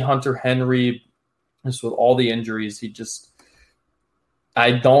 To me, Hunter Henry, just with all the injuries,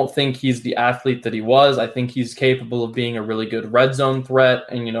 I don't think he's the athlete that he was. I think he's capable of being a really good red zone threat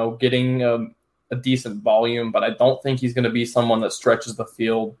and, getting a decent volume, but I don't think he's going to be someone that stretches the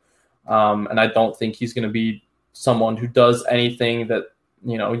field. And I don't think he's going to be someone who does anything that,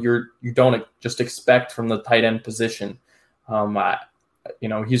 you don't just expect from the tight end position.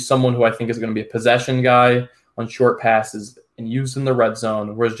 He's someone who I think is going to be a possession guy on short passes and used in the red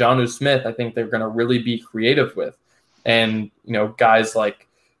zone, whereas Jonnu Smith, I think they're going to really be creative with. And, guys like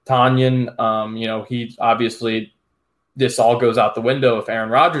Tonyan, he obviously, this all goes out the window if Aaron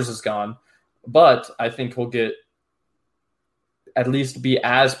Rodgers is gone, but I think he'll at least be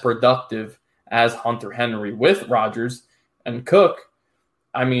as productive as Hunter Henry with Rodgers. And Cook,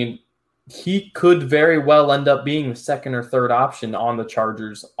 he could very well end up being the second or third option on the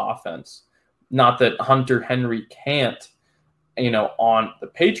Chargers offense. Not that Hunter Henry can't, on the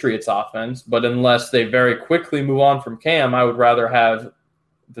Patriots offense, but unless they very quickly move on from Cam, I would rather have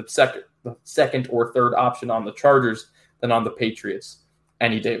the second or third option on the Chargers than on the Patriots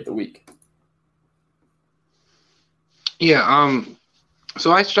any day of the week. Yeah.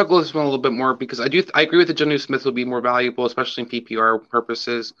 So I struggle with this one a little bit more because I agree with that Jonnu Smith will be more valuable, especially in PPR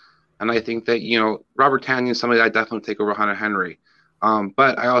purposes. And I think that, Robert Tonyan is somebody I definitely take over Hunter Henry.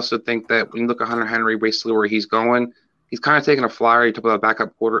 But I also think that when you look at Hunter Henry, basically where he's going, he's kind of taking a flyer. You talk about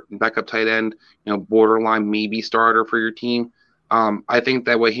backup tight end, borderline maybe starter for your team. I think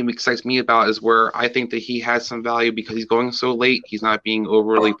that what he excites me about is where I think that he has some value because he's going so late. He's not being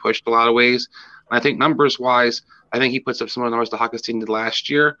overly pushed a lot of ways. And I think numbers wise, I think he puts up similar numbers to Hawkinson did last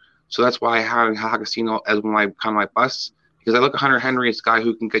year. So that's why I have Hawkinson as one of my busts. Because I look at Hunter Henry as a guy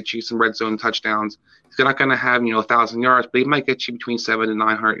who can get you some red zone touchdowns. He's not going to have 1,000 yards, but he might get you between 700 to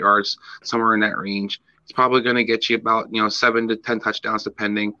 900 yards, somewhere in that range. He's probably going to get you about 7 to 10 touchdowns,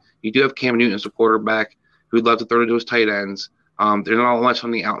 depending. You do have Cam Newton as a quarterback who'd love to throw to his tight ends. There's not much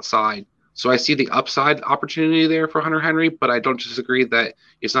on the outside. So I see the upside opportunity there for Hunter Henry, but I don't disagree that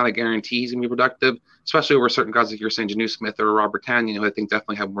it's not a guarantee he's going to be productive, especially over certain guys like you're saying, Jonnu Smith or Robert Tonyan, who I think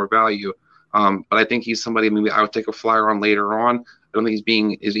definitely have more value. But I think he's somebody maybe I would take a flyer on later on. I don't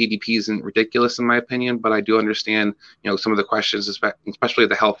think his ADP isn't ridiculous in my opinion, but I do understand, some of the questions, especially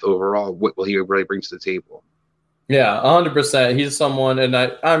the health overall. What will he really bring to the table? Yeah, 100%. He's someone, and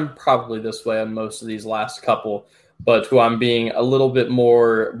I'm probably this way on most of these last couple, but who I'm being a little bit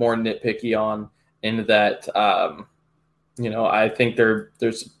more nitpicky on in that, I think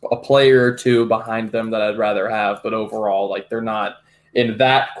there's a player or two behind them that I'd rather have, but overall, they're not in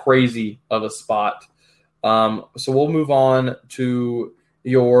that crazy of a spot. So we'll move on to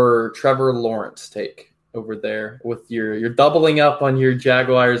your Trevor Lawrence take over there with you're doubling up on your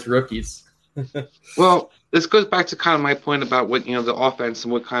Jaguars rookies. Well, this goes back to kind of my point about what, the offense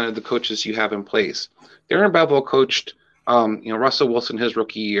and what kind of the coaches you have in place. Darren Bevell coached, Russell Wilson his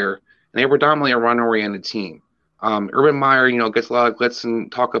rookie year, and they were predominantly a run-oriented team. Urban Meyer, gets a lot of glitz and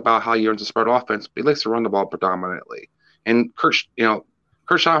talk about how he runs a spread offense, but he likes to run the ball predominantly. And Kurt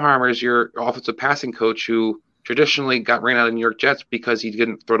Schottenheimer is your offensive passing coach who traditionally got ran out of New York Jets because he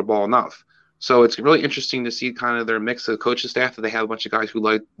didn't throw the ball enough. So it's really interesting to see kind of their mix of coaching staff that they have a bunch of guys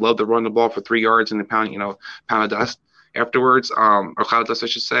who love to run the ball for 3 yards and a pound of dust afterwards, or cloud of dust, I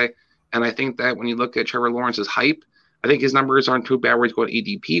should say. And I think that when you look at Trevor Lawrence's hype, I think his numbers aren't too bad where he's going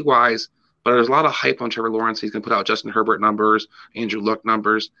ADP wise, but there's a lot of hype on Trevor Lawrence. He's going to put out Justin Herbert numbers, Andrew Luck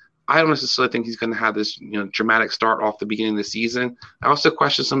numbers. I don't necessarily think he's going to have this dramatic start off the beginning of the season. I also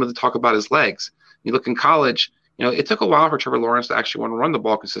question some of the talk about his legs. You look in college, it took a while for Trevor Lawrence to actually want to run the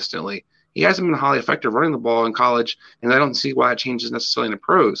ball consistently. He hasn't been highly effective running the ball in college, and I don't see why it changes necessarily in the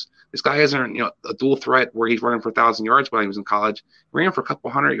pros. This guy isn't, a dual threat where he's running for 1,000 yards when he was in college. He ran for a couple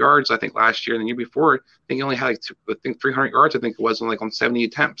hundred yards, I think, last year, and the year before, I think he only had 300 yards. I think it was on 70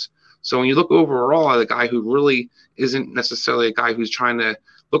 attempts. So when you look overall at a guy who really isn't necessarily a guy who's trying to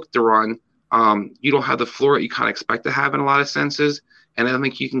look to run, you don't have the floor that you kind of expect to have in a lot of senses. And I don't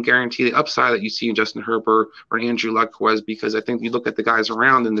think you can guarantee the upside that you see in Justin Herbert or Andrew Luck was, because I think you look at the guys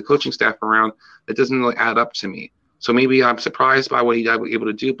around and the coaching staff around, it doesn't really add up to me. So maybe I'm surprised by what he's able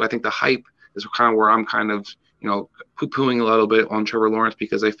to do, but I think the hype is kind of where I'm kind of, poo-pooing a little bit on Trevor Lawrence,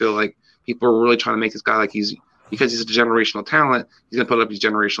 because I feel like people are really trying to make this guy because he's a generational talent, he's going to put up these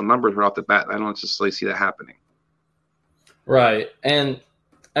generational numbers right off the bat. I don't necessarily see that happening. Right. And,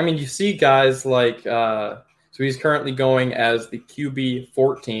 you see guys like so he's currently going as the QB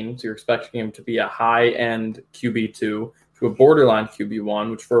 14, so you're expecting him to be a high-end QB2 to a borderline QB1,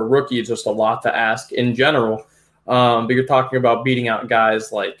 which for a rookie is just a lot to ask in general. But you're talking about beating out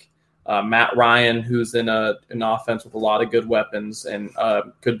guys like Matt Ryan, who's in an offense with a lot of good weapons and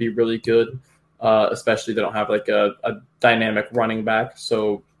could be really good, especially they don't have a dynamic running back,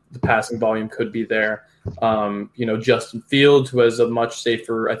 so the passing volume could be there. Justin Fields, who has a much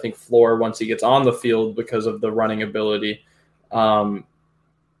safer, I think, floor once he gets on the field because of the running ability. And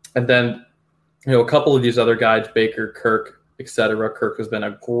then, a couple of these other guys, Baker, Kirk, etc. Kirk has been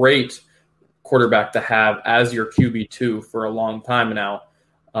a great quarterback to have as your QB2 for a long time now.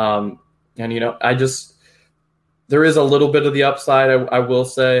 There is a little bit of the upside, I will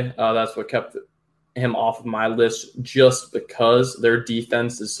say. That's what kept him off of my list, just because their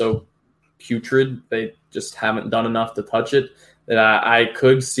defense is so putrid. They just haven't done enough to touch it, that I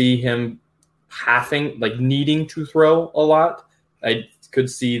could see him needing to throw a lot. I could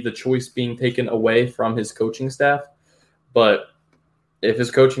see the choice being taken away from his coaching staff. But if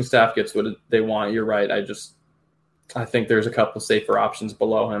his coaching staff gets what they want, you're right. I think there's a couple safer options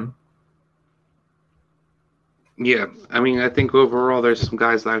below him. Yeah, I think overall there's some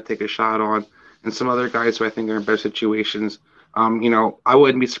guys that I would take a shot on, and some other guys who I think are in better situations. I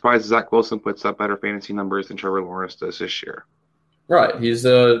wouldn't be surprised if Zach Wilson puts up better fantasy numbers than Trevor Lawrence does this year. Right. He's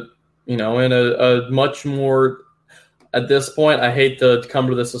in a much more at this point, I hate to come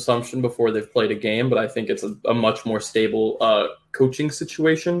to this assumption before they've played a game, but I think it's a much more stable coaching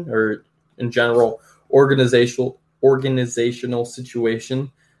situation, or in general organizational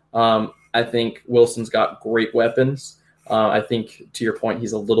situation. I think Wilson's got great weapons. I think, to your point,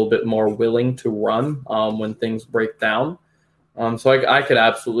 he's a little bit more willing to run when things break down. So I could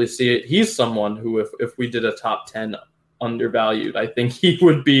absolutely see it. He's someone who, if we did a top 10 undervalued, I think he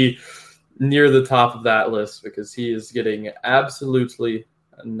would be near the top of that list, because he is getting absolutely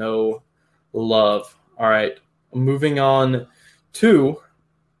no love. All right, moving on to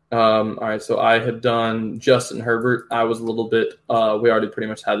all right, so I had done Justin Herbert. I was a little bit we already pretty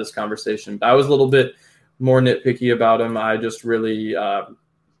much had this conversation, but I was a little bit more nitpicky about him. I just really I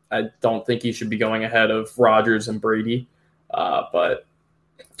don't think he should be going ahead of Rodgers and Brady, but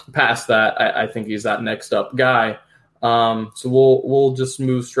past that, I think he's that next up guy. So we'll just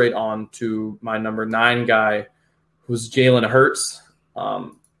move straight on to my number 9 guy, who's Jalen Hurts.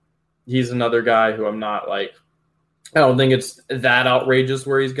 He's another guy who I'm not like, I don't think it's that outrageous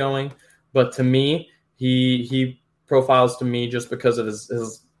where he's going, but to me, he profiles to me just because of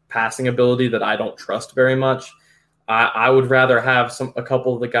his passing ability that I don't trust very much. I would rather have a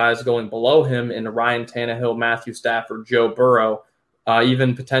couple of the guys going below him in Ryan Tannehill, Matthew Stafford, Joe Burrow,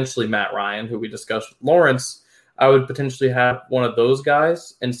 even potentially Matt Ryan, who we discussed with Lawrence. I would potentially have one of those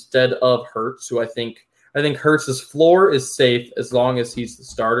guys instead of Hurts, who I think Hurts' floor is safe as long as he's the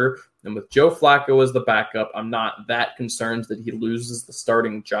starter. And with Joe Flacco as the backup, I'm not that concerned that he loses the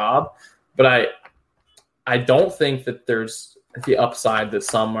starting job. But I don't think that there's the upside that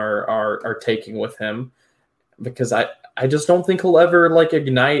some are taking with him, because I just don't think he'll ever like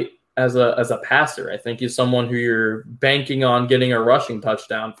ignite as a passer. I think he's someone who you're banking on getting a rushing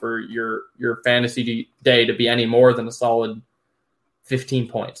touchdown for your fantasy day to be any more than a solid 15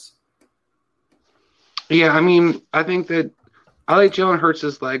 points. Yeah, I mean, I think that I like Jalen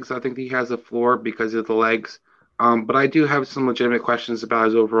Hurts' legs. I think he has a floor because of the legs. But I do have some legitimate questions about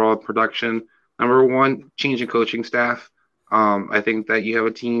his overall production. Number one, change in coaching staff. I think that you have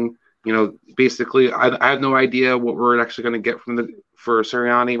a team, basically I have no idea what we're actually going to get for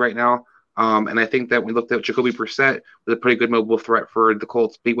Sirianni right now. And I think that we looked at Jacoby Brissett with a pretty good mobile threat for the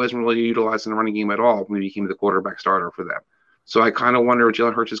Colts. He wasn't really utilizing the running game at all when he became the quarterback starter for them. So I kind of wonder if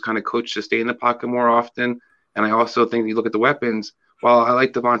Jalen Hurts is kind of coached to stay in the pocket more often. And I also think you look at the weapons. While I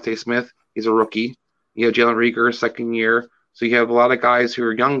like Devontae Smith, he's a rookie. You have Jalen Reagor, second year. So you have a lot of guys who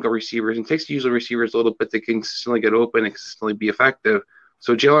are younger receivers, and it takes usually receivers a little bit to consistently get open and consistently be effective.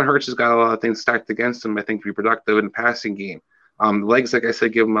 So Jalen Hurts has got a lot of things stacked against him, I think, to be productive in the passing game. Legs, like I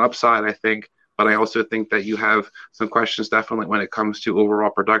said, give him an upside, I think. But I also think that you have some questions definitely when it comes to overall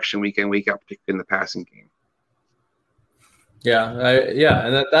production week in, week out, particularly in the passing game. Yeah,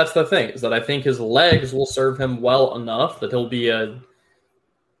 and that's the thing, is that I think his legs will serve him well enough that he'll be a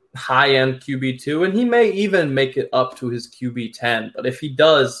high-end QB2, and he may even make it up to his QB10. But if he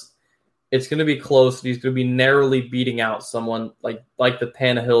does, it's going to be close, and he's going to be narrowly beating out someone like the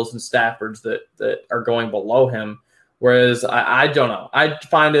Tannehills and Staffords that are going below him. Whereas I don't know. I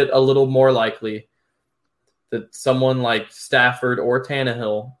find it a little more likely that someone like Stafford or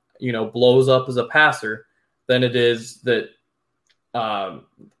Tannehill, blows up as a passer than it is that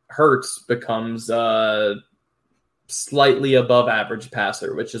Hurts becomes slightly above average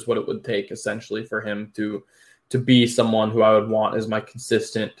passer, which is what it would take essentially for him to be someone who I would want as my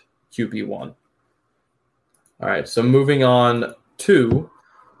consistent QB1. All right, so moving on to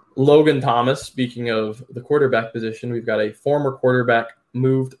Logan Thomas. Speaking of the quarterback position, we've got a former quarterback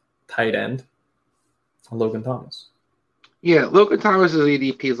moved tight end, Logan Thomas. Yeah, Logan Thomas'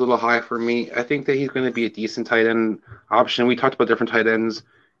 ADP is a little high for me. I think that he's going to be a decent tight end option. We talked about different tight ends,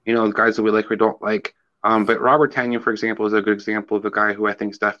 guys that we like or don't like. But Robert Tonyan, for example, is a good example of a guy who I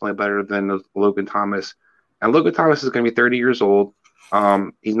think is definitely better than Logan Thomas. And Logan Thomas is going to be 30 years old.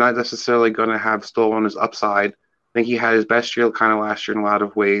 He's not necessarily going to have still on his upside. I think he had his best year kind of last year in a lot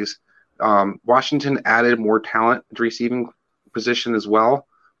of ways. Washington added more talent to receiving position as well,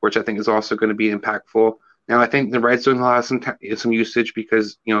 which I think is also going to be impactful. Now, I think the red zone will have some usage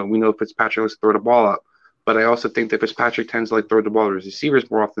because, we know Fitzpatrick likes to throw the ball up. But I also think that Fitzpatrick tends to throw the ball to his receivers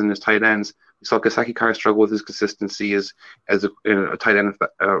more often than his tight ends. We saw Gesicki kind of struggle with his consistency as a tight end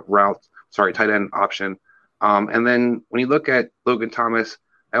tight end option. And then when you look at Logan Thomas,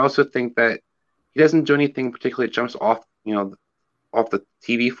 I also think that he doesn't do anything particularly that jumps off the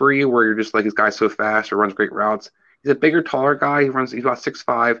TV for you, where you're just like, this guy's so fast or runs great routes. He's a bigger, taller guy. He's about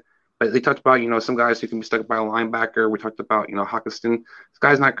 6'5". But they talked about, some guys who can be stuck by a linebacker. We talked about, Hockenson. This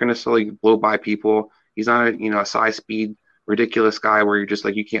guy's not going to necessarily blow by people. He's not a size, speed, ridiculous guy where you're just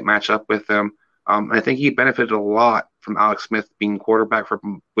like, you can't match up with him. I think he benefited a lot from Alex Smith being quarterback for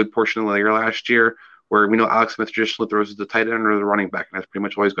a good portion of the year last year, where we know Alex Smith traditionally throws to the tight end or the running back, and that's pretty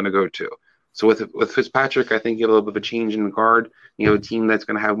much what he's going to go to. So with Fitzpatrick, I think you have a little bit of a change in the guard. You know, a team that's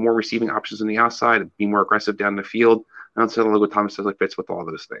going to have more receiving options on the outside, be more aggressive down the field. I don't see Logan Thomas like fits with all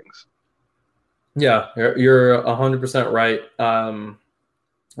those things. Yeah, you're 100% right.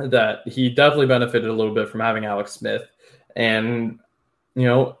 That he definitely benefited a little bit from having Alex Smith, and you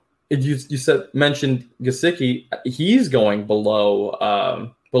know, you mentioned Gesicki. He's going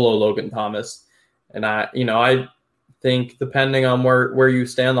below Logan Thomas, and I think depending on where you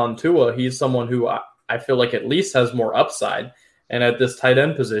stand on Tua, he's someone who I feel like at least has more upside. And at this tight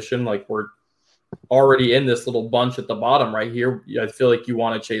end position, like we're already in this little bunch at the bottom right here, I feel like you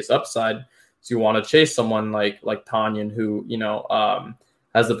want to chase upside. So you want to chase someone like Tonyan, who,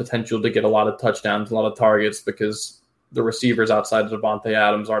 has the potential to get a lot of touchdowns, a lot of targets, because the receivers outside of Devontae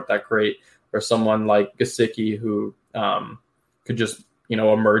Adams aren't that great, or someone like Gesicki who could just,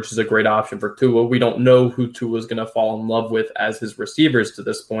 emerge as a great option for Tua. We don't know who Tua is going to fall in love with as his receivers to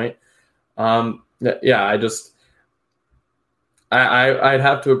this point. I'd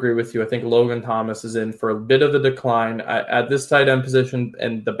have to agree with you. I think Logan Thomas is in for a bit of a decline at this tight end position,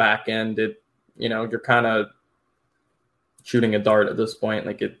 and the back end, you're kind of shooting a dart at this point.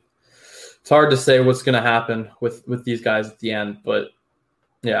 Like it's hard to say what's going to happen with these guys at the end, but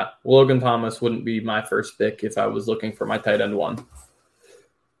yeah, Logan Thomas wouldn't be my first pick if I was looking for my tight end one.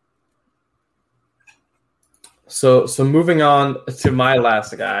 So moving on to my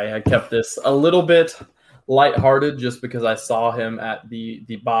last guy, I kept this a little bit lighthearted just because I saw him at the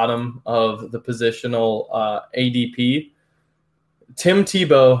bottom of the positional ADP. Tim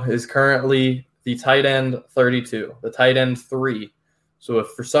Tebow is currently the tight end 32, the tight end 3. So if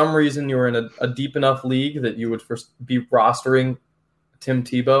for some reason you were in a deep enough league that you would first be rostering Tim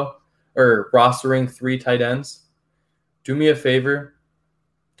Tebow or rostering 3 tight ends, do me a favor,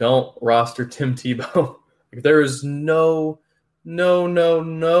 don't roster Tim Tebow. There is no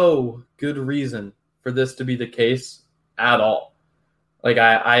good reason for this to be the case at all. Like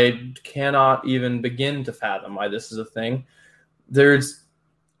I cannot even begin to fathom why this is a thing.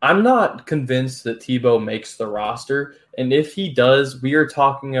 I'm not convinced that Tebow makes the roster. And if he does, we are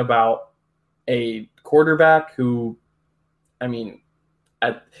talking about a quarterback who, he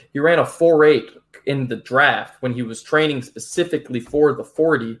ran a 4.8 in the draft when he was training specifically for the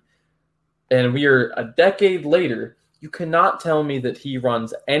 40. And we are a decade later. You cannot tell me that he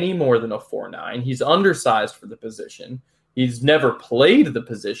runs any more than a 4.9. He's undersized for the position. He's never played the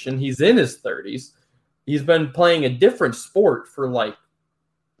position. He's in his 30s. He's been playing a different sport for like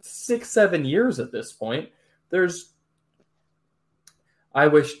 6-7 years at this point. I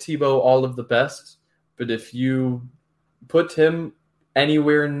wish Tebow all of the best, but if you put him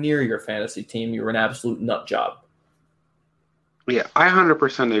anywhere near your fantasy team, you're an absolute nut job. Yeah, I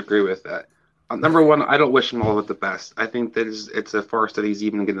 100% agree with that. Number one, I don't wish him all of the best. I think that it's a farce that he's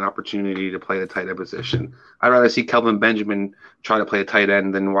even getting an opportunity to play the tight end position. I'd rather see Kelvin Benjamin try to play a tight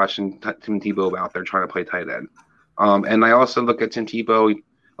end than watching Tim Tebow out there trying to play tight end. And I also look at Tim Tebow.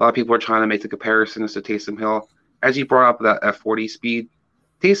 A lot of people are trying to make the comparisons to Taysom Hill. As you brought up that F40 speed,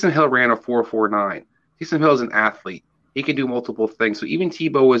 Taysom Hill ran a 4.49. Taysom Hill is an athlete. He can do multiple things. So even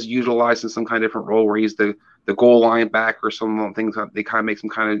Tebow was utilized in some kind of different role where he's the goal line back or some things that they kind of make some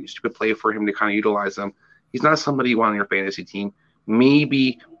kind of stupid play for him to kind of utilize them. He's not somebody you want on your fantasy team.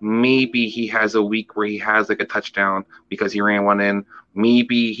 Maybe he has a week where he has like a touchdown because he ran one in.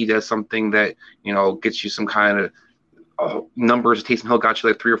 Maybe he does something that, gets you some kind of numbers Taysom Hill got you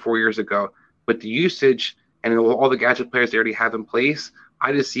like 3 or 4 years ago. But the usage and all the gadget players they already have in place,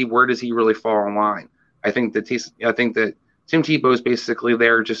 I just see where does he really fall in line. I think that Tim Tebow is basically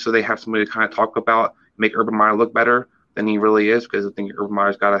there just so they have somebody to kind of talk about, make Urban Meyer look better than he really is, because I think Urban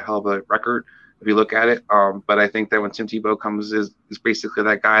Meyer's got a hell of a record if you look at it. But I think that when Tim Tebow comes is basically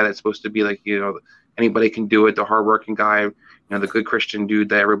that guy that's supposed to be like, anybody can do it, the hardworking guy, the good Christian dude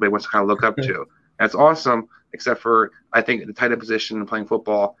that everybody wants to kind of look up to. That's awesome, except for I think the tight end position and playing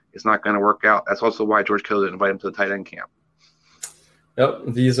football is not going to work out. That's also why George Kittle didn't invite him to the tight end camp. Yep,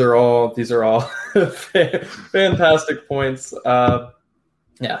 these are all fantastic points. No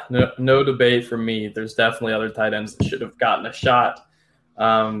debate from me. There's definitely other tight ends that should have gotten a shot.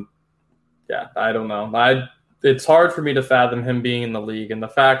 I don't know. It's hard for me to fathom him being in the league, and the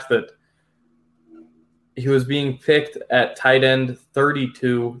fact that he was being picked at tight end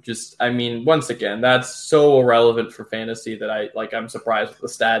 32. Once again, that's so irrelevant for fantasy that I'm surprised the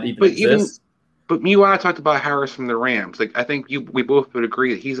stat even exists. But you and I talked about Harris from the Rams. Like, I think we both would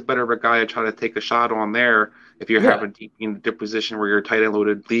agree that he's a better of a guy to try to take a shot on there if you're having deep in the position where you're a tight end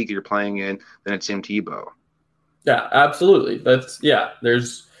loaded league you're playing in than it's Tim Tebow. Yeah, absolutely.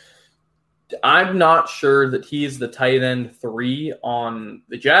 I'm not sure that he's the tight end 3 on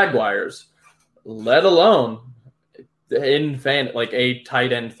the Jaguars, let alone in a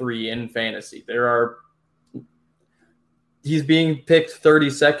tight end 3 in fantasy. He's being picked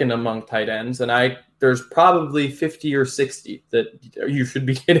 32nd among tight ends, and there's probably 50 or 60 that you should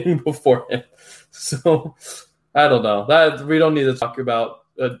be getting before him. So I don't know. That we don't need to talk about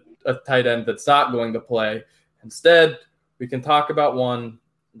a tight end that's not going to play. Instead, we can talk about one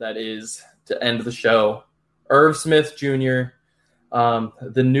that is, to end the show, Irv Smith Jr.,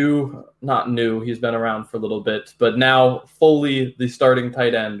 not new, he's been around for a little bit, but now fully the starting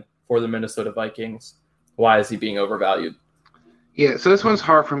tight end for the Minnesota Vikings. Why is he being overvalued? Yeah, so this one's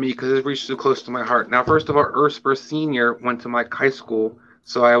hard for me because it reached too close to my heart. Now, first of all, Irv Smith Sr. went to my high school,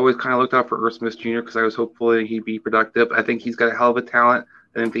 so I always kind of looked out for Irv Smith Jr. because I was hopeful that he'd be productive. I think he's got a hell of a talent,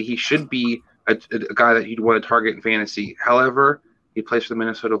 and I think he should be a guy that you'd want to target in fantasy. However, he plays for the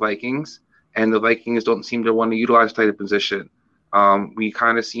Minnesota Vikings, and the Vikings don't seem to want to utilize tight end position. We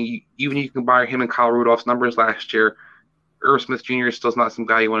kind of see, even if you can buy him and Kyle Rudolph's numbers last year, Irv Smith Jr. is still not some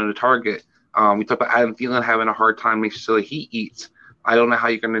guy you wanted to target. We talked about Adam Thielen having a hard time making sure that he eats. I don't know how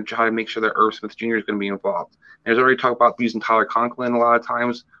you're going to try to make sure that Irv Smith Jr. is going to be involved. There's already talk about using Tyler Conklin a lot of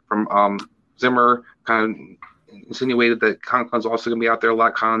times from Zimmer, kind of insinuated that Conklin's also going to be out there a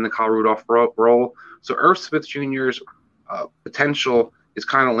lot, kind of in the Kyle Rudolph role. So Irv Smith Jr.'s potential is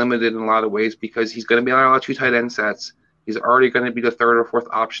kind of limited in a lot of ways because he's going to be on a lot of 2 tight end sets. He's already going to be the 3rd or 4th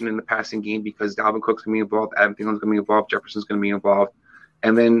option in the passing game because Dalvin Cook's going to be involved, Adam Thielen's going to be involved, Jefferson's going to be involved.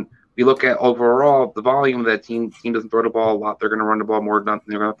 And then we look at overall the volume of that team. Team doesn't throw the ball a lot. They're going to run the ball more than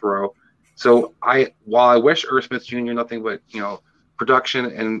they're going to throw. So while I wish Irv Smith Jr. nothing but production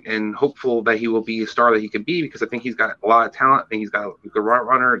and hopeful that he will be a star that he could be, because I think he's got a lot of talent. I think he's got a good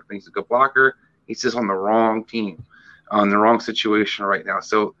runner. I think he's a good blocker. He's just on the wrong team, on the wrong situation right now.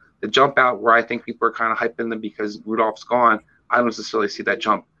 So the jump out where I think people are kind of hyping them because Rudolph's gone, I don't necessarily see that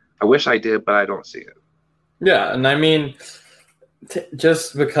jump. I wish I did, but I don't see it. Yeah, and I mean,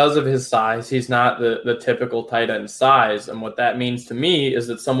 just because of his size, he's not the typical tight end size. And what that means to me is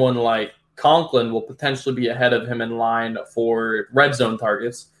that someone like Conklin will potentially be ahead of him in line for red zone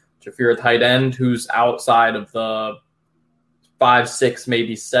targets. Which if you're a tight end who's outside of the 5, 6,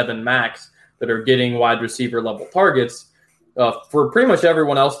 maybe 7 max that are getting wide receiver level targets, for pretty much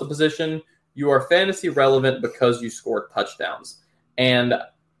everyone else in the position, you are fantasy relevant because you scored touchdowns. And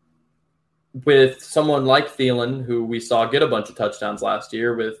with someone like Thielen, who we saw get a bunch of touchdowns last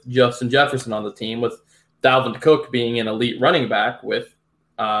year, with Justin Jefferson on the team, with Dalvin Cook being an elite running back,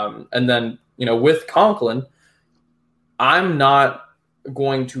 and then with Conklin, I'm not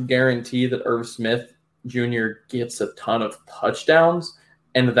going to guarantee that Irv Smith Jr. gets a ton of touchdowns,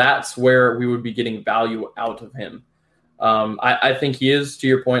 and that's where we would be getting value out of him. I think he is, to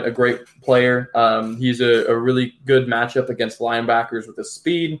your point, a great player. He's a really good matchup against linebackers with his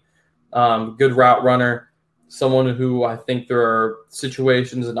speed, good route runner, someone who I think there are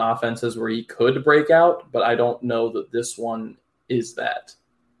situations and offenses where he could break out, but I don't know that this one is that.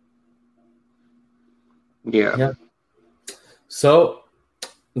 Yeah. So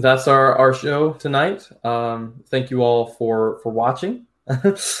that's our show tonight. Thank you all for watching.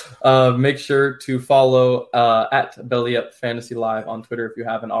 Make sure to follow at Belly Up Fantasy Live on Twitter if you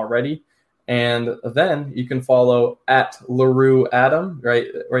haven't already. And then you can follow at LaRue Adam right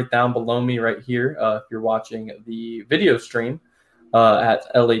down below me right here if you're watching the video stream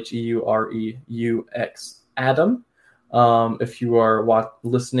at LHEUREUX Adam. If you are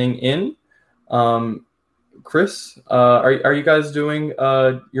listening in. Chris, are you guys doing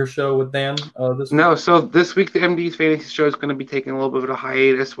your show with Dan this week? No, so this week the MD's Fantasy Show is going to be taking a little bit of a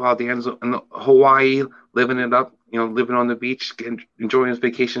hiatus while Dan's in Hawaii, living it up, living on the beach, enjoying his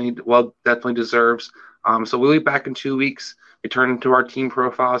vacation he definitely deserves. So we'll be back in 2 weeks, returning to our team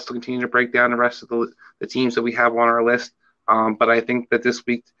profiles to continue to break down the rest of the teams that we have on our list. But I think that this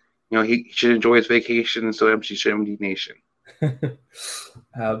week, he should enjoy his vacation, and so should MD Nation.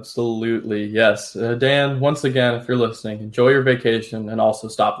 Absolutely, yes. Dan, once again, if you're listening, enjoy your vacation and also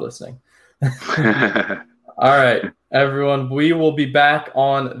stop listening. All right, everyone, we will be back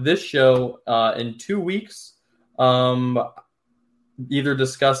on this show in 2 weeks, either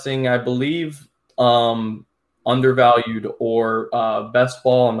discussing, I believe, undervalued or best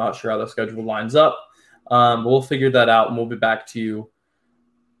ball. I'm not sure how the schedule lines up. We'll figure that out, and we'll be back to you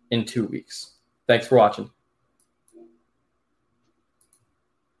in 2 weeks. Thanks for watching.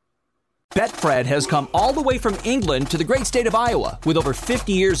 Betfred has come all the way from England to the great state of Iowa with over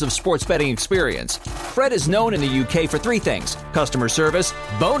 50 years of sports betting experience. Fred is known in the UK for three things: customer service,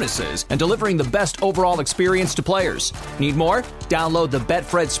 bonuses, and delivering the best overall experience to players. Need more? Download the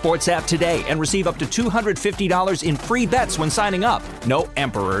Betfred Sports app today and receive up to $250 in free bets when signing up. No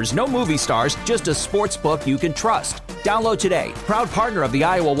emperors, no movie stars, just a sports book you can trust. Download today. Proud partner of the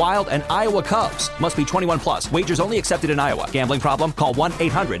Iowa Wild and Iowa Cubs. Must be 21 plus. Wagers only accepted in Iowa. Gambling problem? Call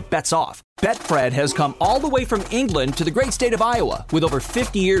 1-800-BETS-OFF. Betfred has come all the way from England to the great state of Iowa with over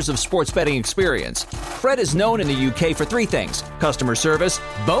 50 years of sports betting experience. Fred is known in the UK for three things: customer service,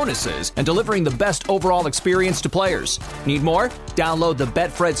 bonuses, and delivering the best overall experience to players. Need more? Download the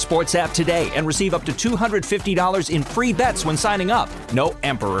Betfred Sports app today and receive up to $250 in free bets when signing up. No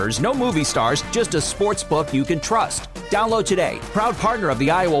emperors, no movie stars, just a sports book you can trust. Download today. Proud partner of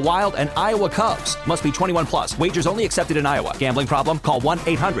the Iowa Wild and Iowa Cubs. Must be 21 plus. Wagers only accepted in Iowa. Gambling problem? Call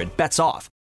 1-800-BETS-OFF.